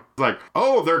loud. Like,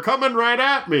 oh, they're coming right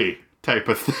at me. Type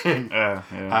of thing,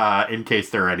 in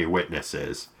case there are any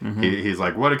witnesses. He's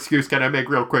like, what excuse can I make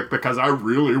real quick because I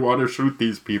really want to shoot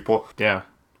these people. Yeah,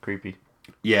 creepy.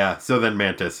 Yeah, so then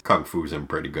Mantis kung fu's him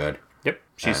pretty good. Yep,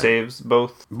 she saves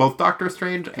both Doctor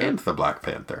Strange and the Black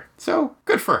Panther. So,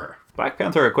 good for her. Black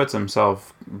Panther acquits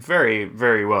himself very,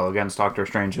 very well against Doctor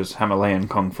Strange's Himalayan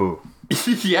kung fu.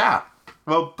 Yeah.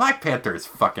 Well, Black Panther is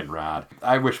fucking rad.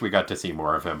 I wish we got to see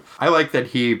more of him. I like that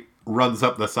he runs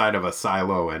up the side of a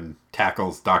silo and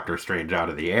tackles Doctor Strange out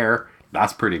of the air.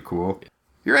 That's pretty cool.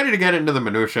 You ready to get into the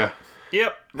minutia?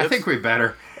 Yep. I think we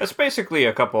better. It's basically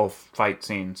a couple fight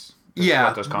scenes. Yeah,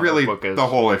 what this comic really, book is. the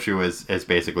whole issue is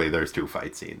basically there's 2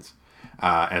 fight scenes.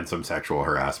 And some sexual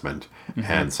harassment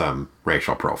and some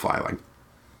racial profiling.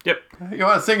 Yep. You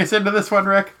want to sing us into this one,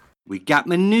 Rick? We got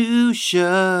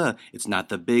minutia. It's not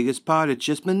the biggest part, it's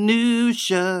just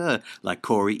minutia. Like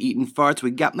Corey eating farts,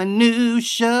 we got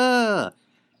minutia.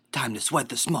 Time to sweat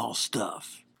the small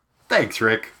stuff. Thanks,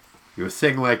 Rick. You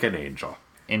sing like an angel.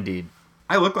 Indeed.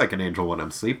 I look like an angel when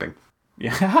I'm sleeping.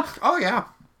 Yeah. Oh, yeah.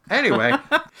 Anyway,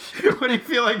 what do you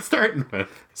feel like starting with?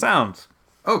 Sounds.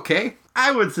 Okay.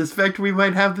 I would suspect we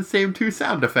might have the same 2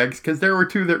 sound effects because there were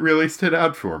 2 that really stood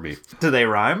out for me. Do they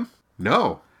rhyme?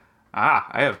 No. Ah,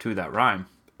 I have 2 that rhyme.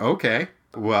 Okay.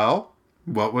 Well,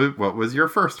 what was your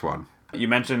first one? You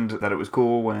mentioned that it was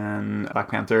cool when Black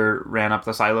Panther ran up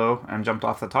the silo and jumped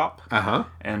off the top. Uh-huh.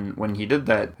 And when he did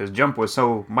that, his jump was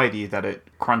so mighty that it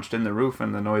crunched in the roof,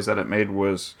 and the noise that it made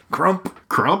was crump.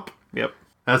 Crump? Yep.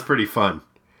 That's pretty fun.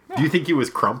 Yeah. Do you think he was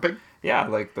crumping? Yeah,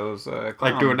 like those clown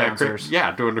Like doing dancers.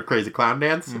 doing the crazy clown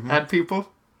dance at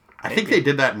people? I think they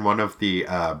did that in one of the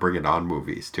Bring It On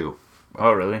movies, too.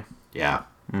 Oh, really? Yeah.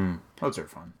 Those are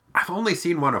fun. I've only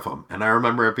seen one of them, and I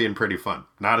remember it being pretty fun.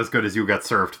 Not as good as You Got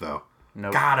Served, though.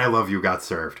 Nope. God, I love You Got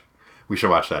Served. We should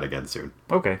watch that again soon.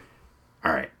 Okay.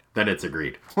 All right, then it's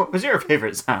agreed. What was your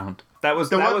favorite sound? The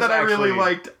one that I really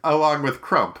liked, along with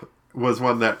Crump, was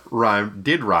one that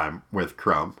did rhyme with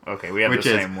Crump. Okay, we have the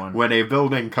same one. When a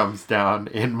building comes down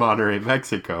in Monterrey,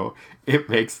 Mexico, it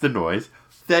makes the noise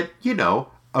that,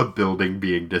 a building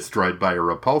being destroyed by a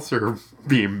repulsor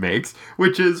beam makes,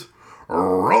 which is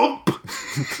rump.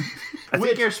 I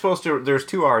think you're supposed to... There's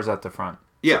 2 R's at the front.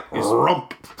 Yeah,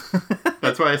 rump.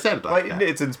 That's why I said it like that.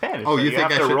 It's in Spanish. Oh, you so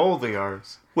think have I to should... roll the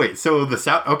R's. Wait, so the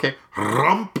sound... Okay,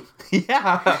 rump.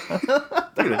 Yeah.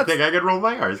 You didn't think I could roll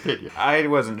my R's, did you? I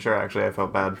wasn't sure, actually. I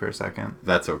felt bad for a second.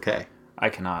 That's okay. I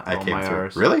cannot I roll came my through.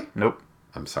 R's. Really? Nope.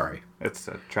 I'm sorry. It's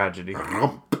a tragedy.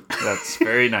 Rump. That's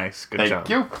very nice. Good job. Thank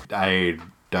you. I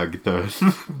dug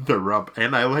the rump,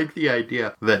 and I like the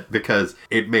idea that because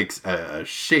it makes a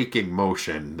shaking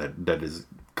motion that is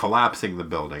collapsing the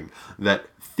building, that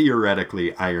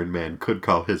theoretically Iron Man could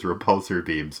call his repulsor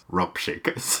beams rump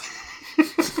shakers.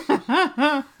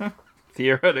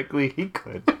 Theoretically, he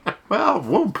could. Well,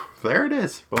 whoop, there it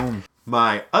is. Boom.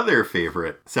 My other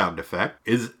favorite sound effect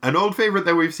is an old favorite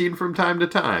that we've seen from time to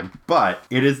time, but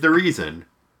it is the reason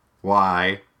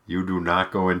why you do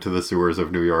not go into the sewers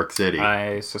of New York City.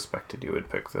 I suspected you would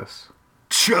pick this.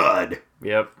 Chud!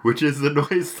 Yep. Which is the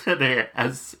noise that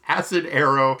as acid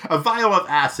arrow, a vial of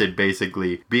acid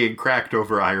basically, being cracked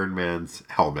over Iron Man's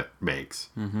helmet makes.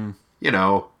 Mm-hmm.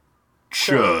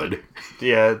 Chud.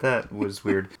 Yeah, that was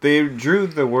weird. They drew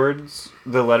the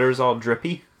letters all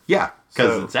drippy. Yeah,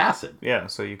 because it's acid. Yeah,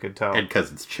 so you could tell. And because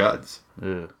it's chuds.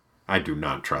 Ugh. I do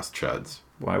not trust chuds.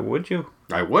 Why would you?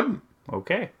 I wouldn't.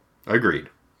 Okay. Agreed.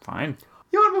 Fine.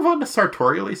 You want to move on to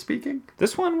sartorially speaking?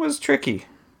 This one was tricky.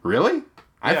 Really?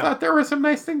 I Yeah. thought there were some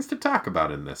nice things to talk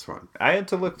about in this one. I had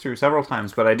to look through several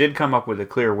times, but I did come up with a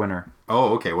clear winner.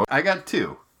 Oh, okay. Well, I got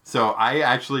 2. So I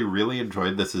actually really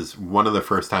enjoyed this. Is one of the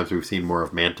first times we've seen more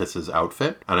of Mantis's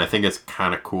outfit, and I think it's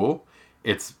kind of cool.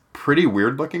 It's pretty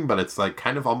weird looking, but it's like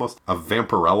kind of almost a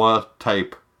Vampirella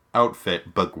type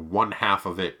outfit, but one half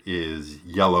of it is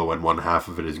yellow and one half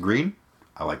of it is green.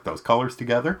 I like those colors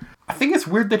together. I think it's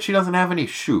weird that she doesn't have any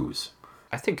shoes.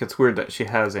 I think it's weird that she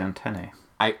has antennae.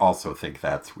 I also think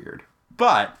that's weird.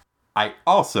 But I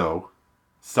also,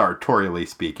 sartorially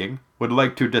speaking, would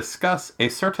like to discuss a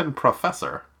certain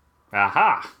professor.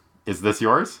 Aha! Is this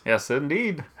yours? Yes,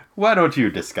 indeed. Why don't you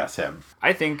discuss him?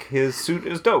 I think his suit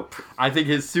is dope. I think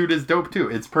his suit is dope too.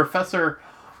 It's Professor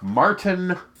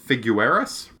Martin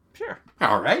Figueras. Sure.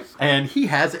 All right. And he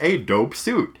has a dope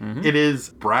suit. Mm-hmm. It is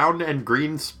brown and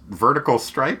green vertical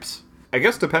stripes. I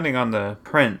guess depending on the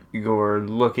print you're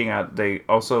looking at, they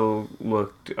also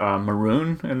looked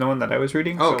maroon in the one that I was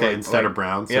reading. Okay, so instead of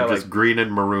brown. So just green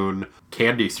and maroon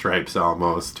candy stripes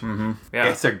almost. Mm-hmm. Yeah.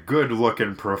 It's a good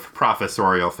looking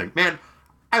professorial thing. Man,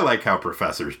 I like how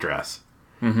professors dress.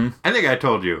 Mm-hmm. I think I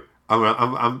told you,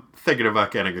 I'm thinking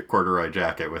about getting a corduroy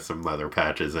jacket with some leather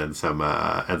patches and some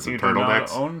turtlenecks. You do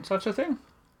not own such a thing?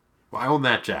 Well, I own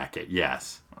that jacket,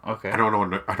 yes. Okay. I don't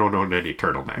own any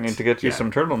turtlenecks. I need to get you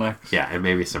some turtlenecks. Yeah, and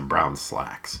maybe some brown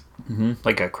slacks. Mm-hmm.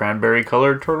 Like a cranberry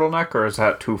colored turtleneck, or is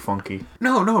that too funky?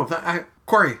 No,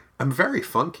 Corey, I'm very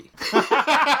funky.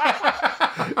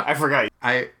 I forgot.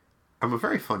 I I'm a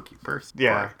very funky person.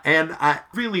 Yeah. And I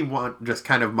really want just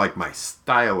kind of like my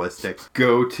stylistic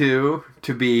go-to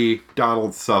to be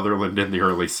Donald Sutherland in the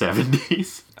early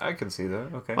 70s. I can see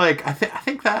that. Okay. Like, I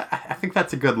think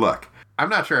that's a good look. I'm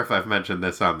not sure if I've mentioned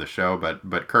this on the show,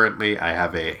 but currently I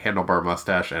have a handlebar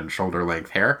mustache and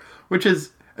shoulder-length hair, which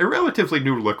is a relatively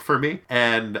new look for me.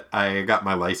 And I got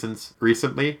my license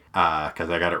recently, because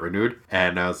I got it renewed.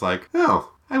 And I was like,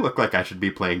 oh, I look like I should be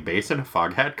playing bass in a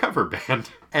Foghat cover band.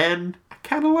 And I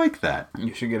kind of like that.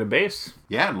 You should get a bass.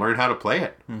 Yeah, and learn how to play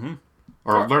it. Mm-hmm.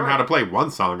 Or learn how to play one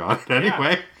song on it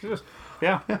anyway.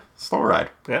 Yeah. Slow Ride.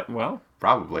 Yeah, well,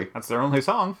 Probably. that's their only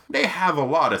song. They have a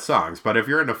lot of songs, but if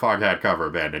you're in a Foghat cover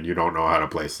band and you don't know how to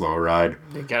play Slow Ride,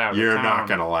 Get out of you're town. not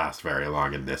going to last very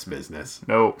long in this business.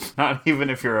 No, not even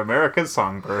if you're America's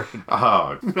Songbird.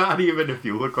 Oh, not even if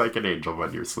you look like an angel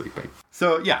when you're sleeping.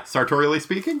 So, yeah, sartorially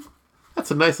speaking,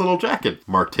 that's a nice little jacket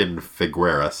Martin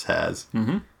Figueras has.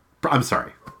 Mm-hmm. I'm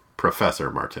sorry, Professor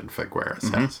Martin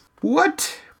Figueras has.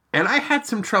 What? And I had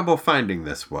some trouble finding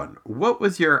this one. What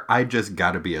was your I just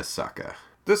gotta be a sucker?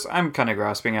 This, I'm kind of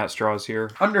grasping at straws here.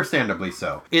 Understandably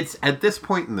so. It's at this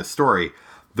point in the story,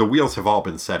 the wheels have all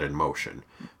been set in motion.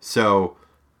 So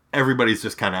everybody's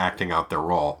just kind of acting out their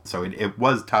role. So it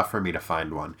was tough for me to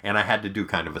find one. And I had to do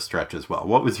kind of a stretch as well.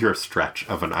 What was your stretch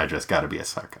of an I just gotta be a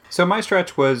sucker? So my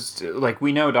stretch was, like,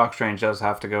 we know Doc Strange does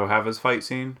have to go have his fight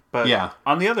scene. But Yeah.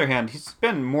 on the other hand, he's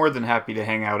been more than happy to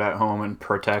hang out at home and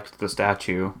protect the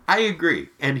statue. I agree.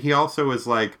 And he also is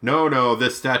like, no,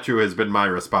 this statue has been my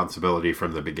responsibility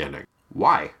from the beginning.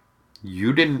 Why?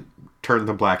 You didn't turn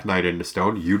the Black Knight into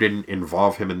stone. You didn't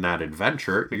involve him in that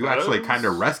adventure. You actually kind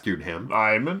of rescued him.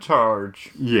 I'm in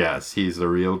charge. Yes, he's the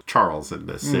real Charles in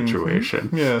this situation.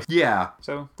 Yes. Yeah.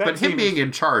 So that But him seems- being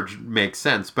in charge makes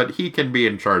sense, but he can be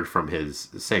in charge from his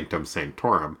Sanctum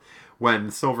Sanctorum.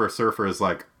 When Silver Surfer is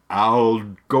like, I'll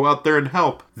go out there and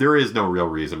help, there is no real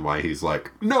reason why he's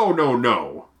like,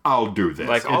 no, I'll do this.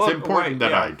 Like, It's important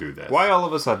that I do this. Why all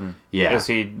of a sudden Yeah. is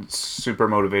he super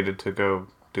motivated to go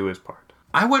do his part?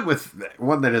 I went with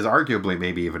one that is arguably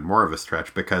maybe even more of a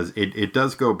stretch because it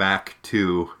does go back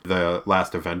to the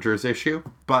last Avengers issue,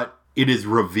 but it is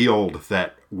revealed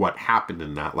that what happened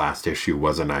in that last issue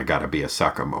was an I gotta be a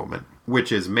sucker moment, which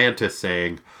is Mantis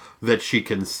saying that she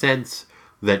can sense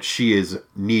that she is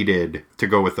needed to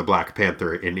go with the Black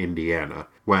Panther in Indiana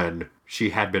when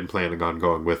she had been planning on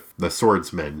going with the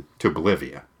swordsman to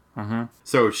Bolivia.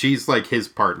 So she's like his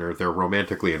partner. They're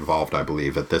romantically involved, I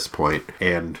believe, at this point.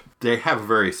 And they have a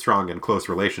very strong and close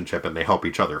relationship and they help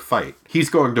each other fight. He's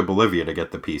going to Bolivia to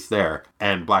get the piece there.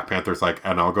 And Black Panther's like,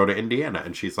 and I'll go to Indiana.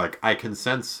 And she's like, I can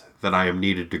sense that I am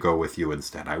needed to go with you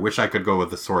instead. I wish I could go with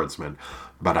the swordsman,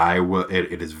 but I will.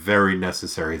 It is very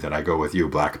necessary that I go with you,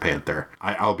 Black Panther.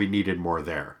 I'll be needed more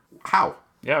there. How?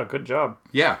 Yeah, good job.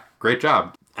 Yeah, great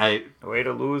job. Way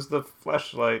to lose the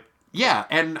fleshlight. Yeah,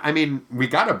 and I mean, we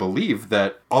gotta believe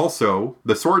that also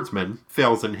the swordsman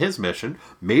fails in his mission.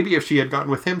 Maybe if she had gone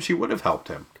with him, she would have helped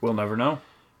him. We'll never know.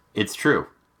 It's true.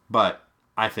 But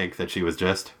I think that she was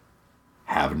just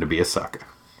having to be a sucker.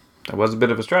 It was a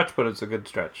bit of a stretch, but it's a good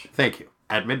stretch. Thank you.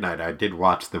 At midnight, I did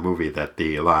watch the movie that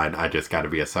the line, I just gotta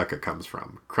be a sucker, comes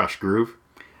from. Crush Groove.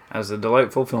 As a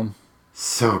delightful film.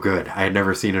 So good. I had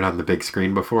never seen it on the big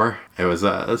screen before. It was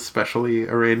a specially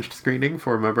arranged screening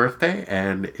for my birthday,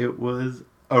 and it was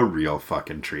a real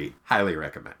fucking treat. Highly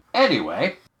recommend.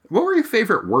 Anyway, what were your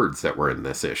favorite words that were in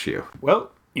this issue?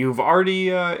 Well, you've already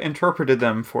interpreted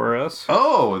them for us.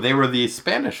 Oh, they were the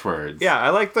Spanish words. Yeah, I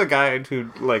like the guy who,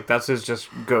 like, that's his just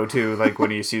go-to, like,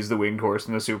 when he sees the winged horse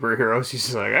and the superheroes, he's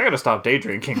just like, I gotta stop day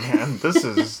drinking, man. This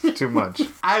is too much.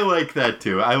 I like that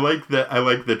too. I like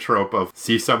the trope of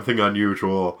see something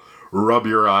unusual, rub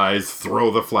your eyes, throw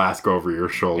the flask over your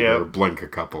shoulder, Yep. blink a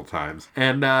couple times.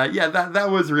 And yeah, that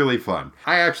was really fun.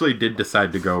 I actually did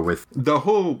decide to go with the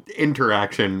whole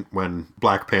interaction when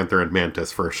Black Panther and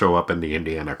Mantis first show up in the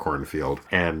Indiana cornfield.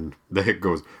 And the hit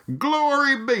goes,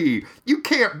 "Glory be! You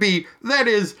can't be, that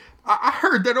is, I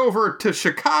heard that over to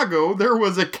Chicago there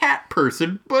was a cat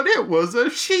person, but it was a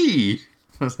she."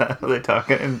 Is that how they talk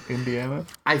in Indiana?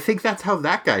 I think that's how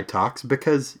that guy talks,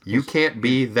 because you can't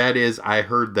be, that is, I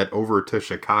heard that over to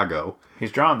Chicago.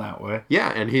 He's drawn that way.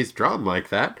 Yeah, and he's drawn like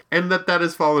that. And that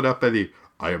is followed up by the,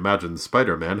 I imagine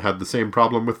Spider-Man had the same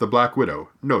problem with the Black Widow.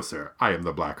 No, sir, I am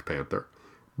the Black Panther.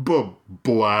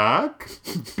 Black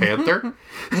Panther?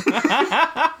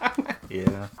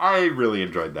 Yeah. I really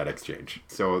enjoyed that exchange.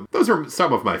 So those are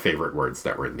some of my favorite words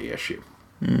that were in the issue.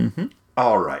 Mm-hmm.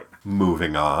 All right,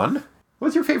 moving on.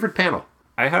 What's your favorite panel?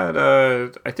 I had,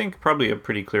 I think probably a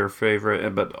pretty clear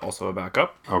favorite, but also a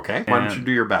backup. Okay. Why don't you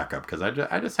do your backup? Because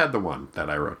I just had the one that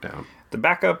I wrote down. The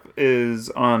backup is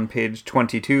on page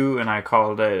 22, and I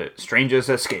called it Strange's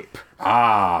Escape.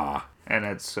 Ah. And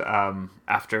it's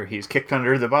after he's kicked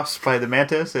under the bus by the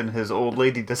mantis in his old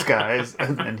lady disguise,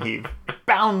 and then he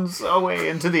bounds away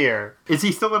into the air. Is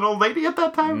he still an old lady at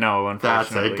that time? No, That's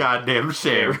unfortunately. a goddamn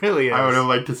shame. It really is. I would have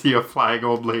liked to see a flying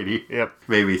old lady. Yep.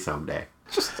 Maybe someday.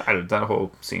 Just that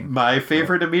whole scene. My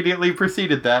favorite immediately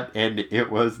preceded that, and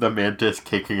it was the mantis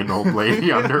kicking an old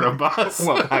lady under a bus.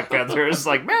 Well, Black Panther is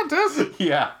like, Mantis!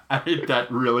 Yeah, that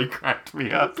really cracked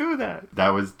me up. Do that. That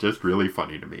was just really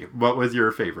funny to me. What was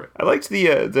your favorite? I liked the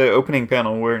opening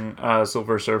panel where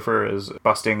Silver Surfer is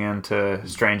busting into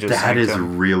Strange's That is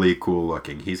sanctum. really cool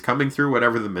looking. He's coming through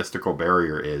whatever the mystical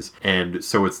barrier is, and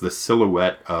so it's the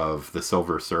silhouette of the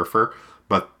Silver Surfer,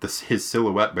 but his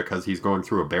silhouette, because he's going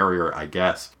through a barrier, I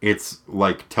guess, it's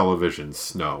like television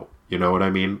snow. You know what I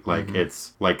mean? Like,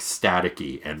 it's like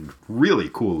staticky and really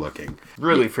cool looking.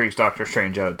 Really freaks Doctor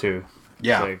Strange out, too.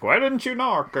 Yeah. It's like, why didn't you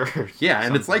knock? Or Yeah,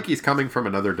 and it's like he's coming from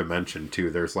another dimension, too.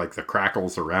 There's, like, the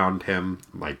crackles around him,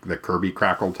 like the Kirby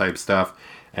crackle type stuff,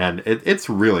 and it's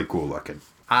really cool looking.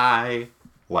 I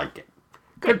like it.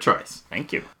 Good choice.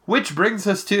 Thank you. Which brings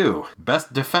us to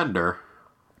Best Defender,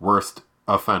 Worst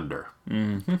Offender.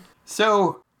 Mm-hmm.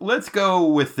 So, let's go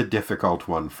with the difficult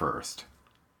one first.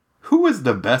 Who was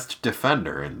the best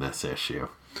defender in this issue?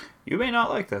 You may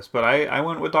not like this, but I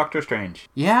went with Doctor Strange.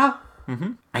 Yeah?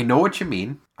 Mm-hmm. I know what you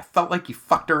mean. I felt like you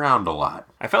fucked around a lot.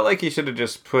 I felt like he should have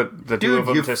just put the two of Dude,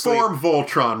 them you to sleep. formed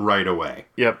Voltron right away.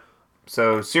 Yep.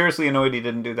 So, seriously annoyed he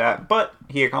didn't do that, but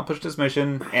he accomplished his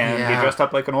mission, and he Yeah. dressed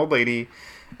up like an old lady,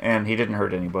 and he didn't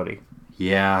hurt anybody.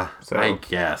 Yeah, So- I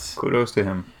guess. Kudos to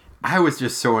him. I was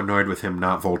just so annoyed with him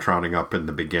not Voltroning up in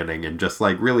the beginning and just,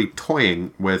 like, really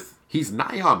toying with... He's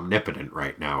nigh omnipotent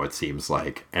right now, it seems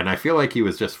like. And I feel like he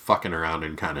was just fucking around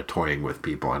and kind of toying with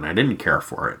people, and I didn't care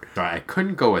for it. So I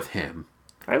couldn't go with him.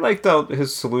 I liked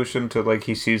his solution to, like,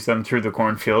 he sees them through the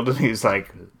cornfield, and he's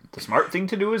like, the smart thing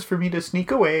to do is for me to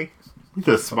sneak away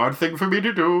The smart thing for me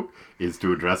to do is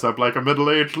to dress up like a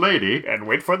middle-aged lady. and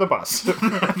wait for the bus.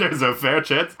 There's a fair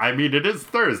chance. I mean, it is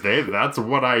Thursday. That's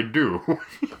what I do.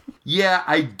 Yeah,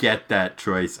 I get that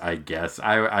choice, I guess.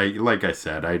 I like I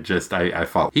said, I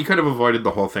felt he could have avoided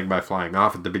the whole thing by flying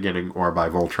off at the beginning or by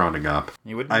Voltroning up.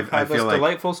 You wouldn't I have this feel like-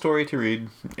 delightful story to read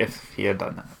if he had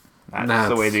done that. That's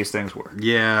the way these things work.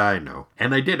 Yeah, I know.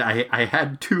 And I did. I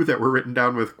had two that were written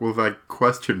down with like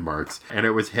question marks, and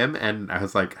it was him, and I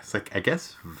was like, I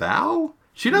guess Val?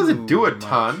 She doesn't do a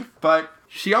ton, but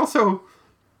she also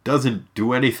doesn't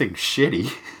do anything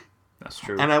shitty. That's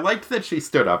true. And I liked that she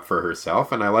stood up for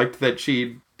herself, and I liked that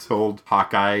she told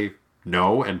Hawkeye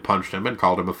no and punched him and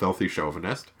called him a filthy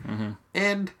chauvinist. Mm-hmm.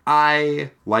 And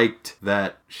I liked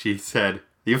that she said,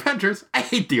 the Avengers? I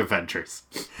hate the Avengers.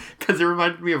 Because it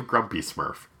reminded me of Grumpy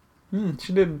Smurf.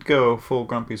 She did go full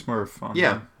Grumpy Smurf on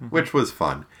Yeah, him. which was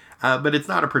fun. But it's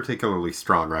not a particularly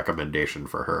strong recommendation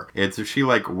for her. She,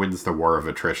 like, wins the war of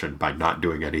attrition by not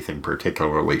doing anything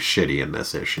particularly shitty in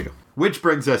this issue. Which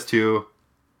brings us to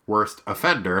Worst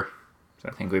Offender. So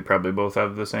I think we probably both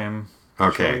have the same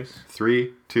Okay, choice.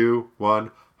 3, 2,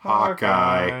 1.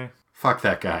 Hawkeye. Fuck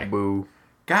that guy. Boo.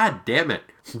 God damn it.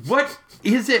 What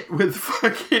is it with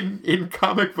fucking, in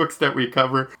comic books that we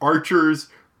cover, archers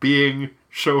being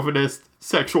chauvinist,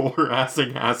 sexual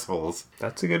harassing assholes?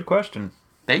 That's a good question.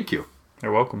 Thank you.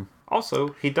 You're welcome.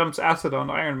 Also, he dumps acid on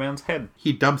Iron Man's head.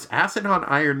 He dumps acid on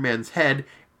Iron Man's head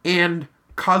and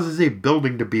causes a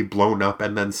building to be blown up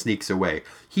and then sneaks away.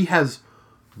 He has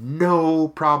no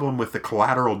problem with the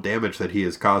collateral damage that he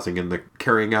is causing in the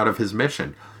carrying out of his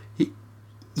mission.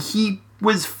 He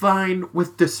was fine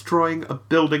with destroying a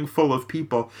building full of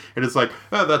people. And it's like,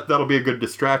 oh, that'll be a good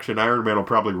distraction. Iron Man will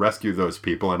probably rescue those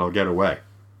people and I'll get away.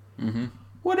 Mm-hmm.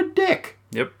 What a dick.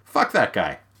 Yep. Fuck that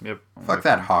guy. Yep. Fuck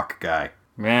that Hawk guy.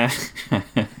 Meh.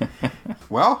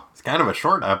 Well, it's kind of a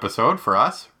short episode for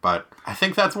us, but I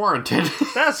think that's warranted.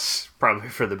 That's probably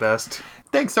for the best.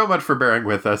 Thanks so much for bearing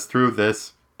with us through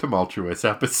this tumultuous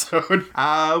episode.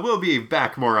 We'll be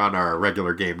back more on our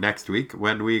regular game next week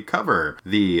when we cover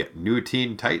the New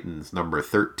Teen Titans number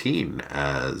 13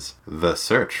 as the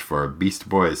search for Beast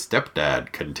Boy's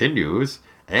stepdad continues,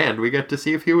 and we get to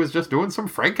see if he was just doing some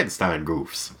Frankenstein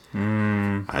goofs.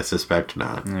 I suspect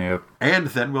not. Yep. And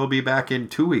then we'll be back in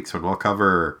 2 weeks when we'll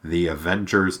cover the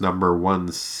Avengers number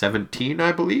 117,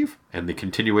 I believe, and the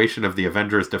continuation of the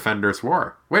Avengers Defenders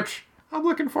War, which I'm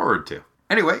looking forward to.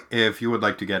 Anyway, if you would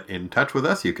like to get in touch with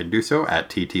us, you can do so at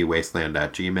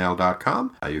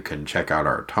ttwasteland@gmail.com. You can check out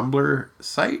our Tumblr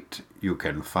site. You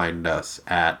can find us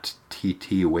at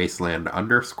ttwasteland_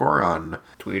 on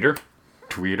Tweeter.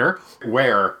 Twitter,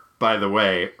 where By the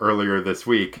way, earlier this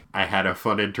week, I had a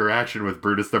fun interaction with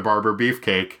Brutus the Barber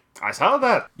Beefcake. I saw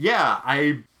that. Yeah,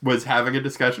 I was having a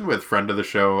discussion with friend of the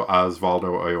show, Osvaldo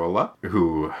Oyola,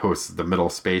 who hosts the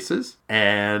Middle Spaces,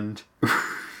 and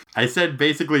I said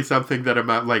basically something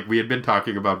that we had been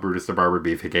talking about Brutus the Barber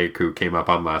Beefcake, who came up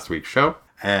on last week's show,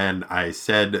 and I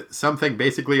said something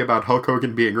basically about Hulk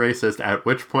Hogan being racist, at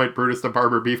which point Brutus the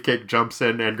Barber Beefcake jumps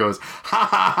in and goes, ha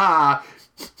ha ha!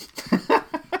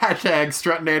 Hashtag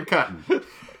strutting and cutting.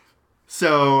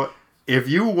 So, if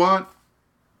you want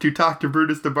to talk to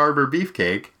Brutus the Barber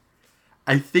Beefcake,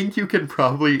 I think you can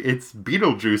probably, it's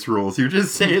Beetlejuice rules. You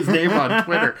just say his name on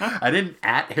Twitter. I didn't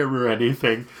at him or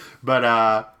anything, but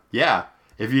yeah,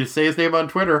 if you say his name on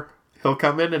Twitter, he'll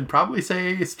come in and probably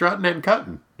say strutting and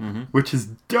cutting, which is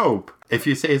dope. If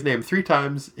you say his name 3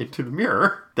 times into the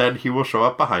mirror, then he will show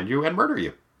up behind you and murder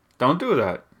you. Don't do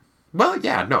that. Well,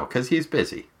 yeah, no, because he's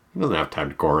busy. He doesn't have time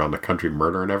to go around the country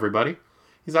murdering everybody.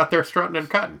 He's out there strutting and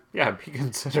cutting. Yeah, be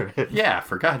considerate. Yeah,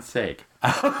 for God's sake.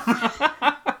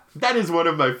 That is one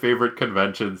of my favorite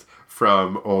conventions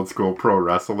from old school pro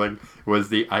wrestling, was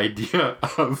the idea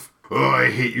of, oh, I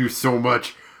hate you so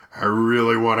much, I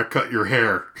really want to cut your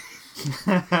hair.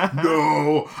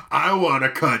 No, I want to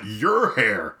cut your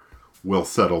hair. We'll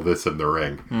settle this in the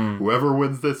ring. Whoever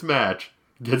wins this match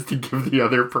gets to give the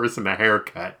other person a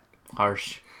haircut.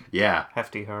 Harsh. Yeah.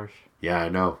 Hefty harsh. Yeah, I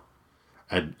know.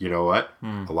 And you know what?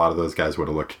 A lot of those guys would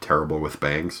have looked terrible with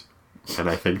bangs. And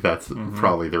I think that's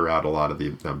probably the route a lot of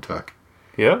them took.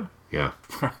 Yeah? Yeah.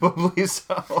 Probably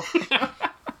so.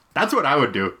 That's what I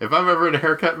would do. If I'm ever in a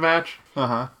haircut match,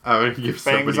 I would give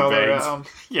somebody all bangs. around.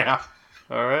 Yeah.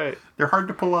 All right. They're hard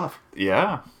to pull off.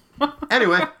 Yeah.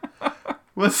 Anyway,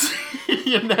 we'll see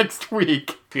you next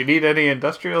week. If you need any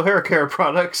industrial hair care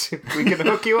products, we can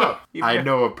hook you up. I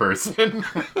know a person.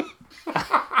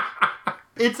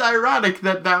 It's ironic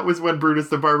that was when Brutus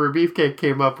the Barber Beefcake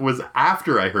came up, was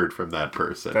after I heard from that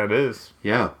person. That is.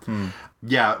 Yeah.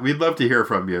 Yeah, we'd love to hear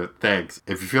from you. Thanks.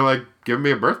 If you feel like giving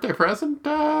me a birthday present,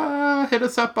 hit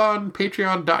us up on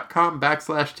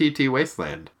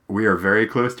patreon.com/TTWasteland. We are very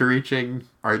close to reaching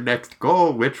our next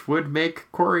goal, which would make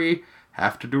Corey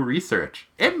have to do research.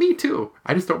 And me too.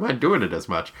 I just don't mind doing it as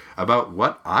much about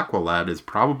what Aqualad is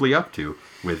probably up to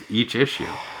with each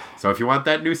issue. So if you want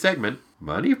that new segment,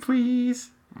 money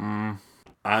please. I'm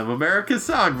America's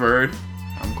Songbird.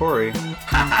 I'm Corey.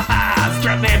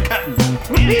 Strutting and cutting.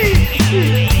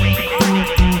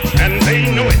 And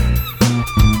they know it.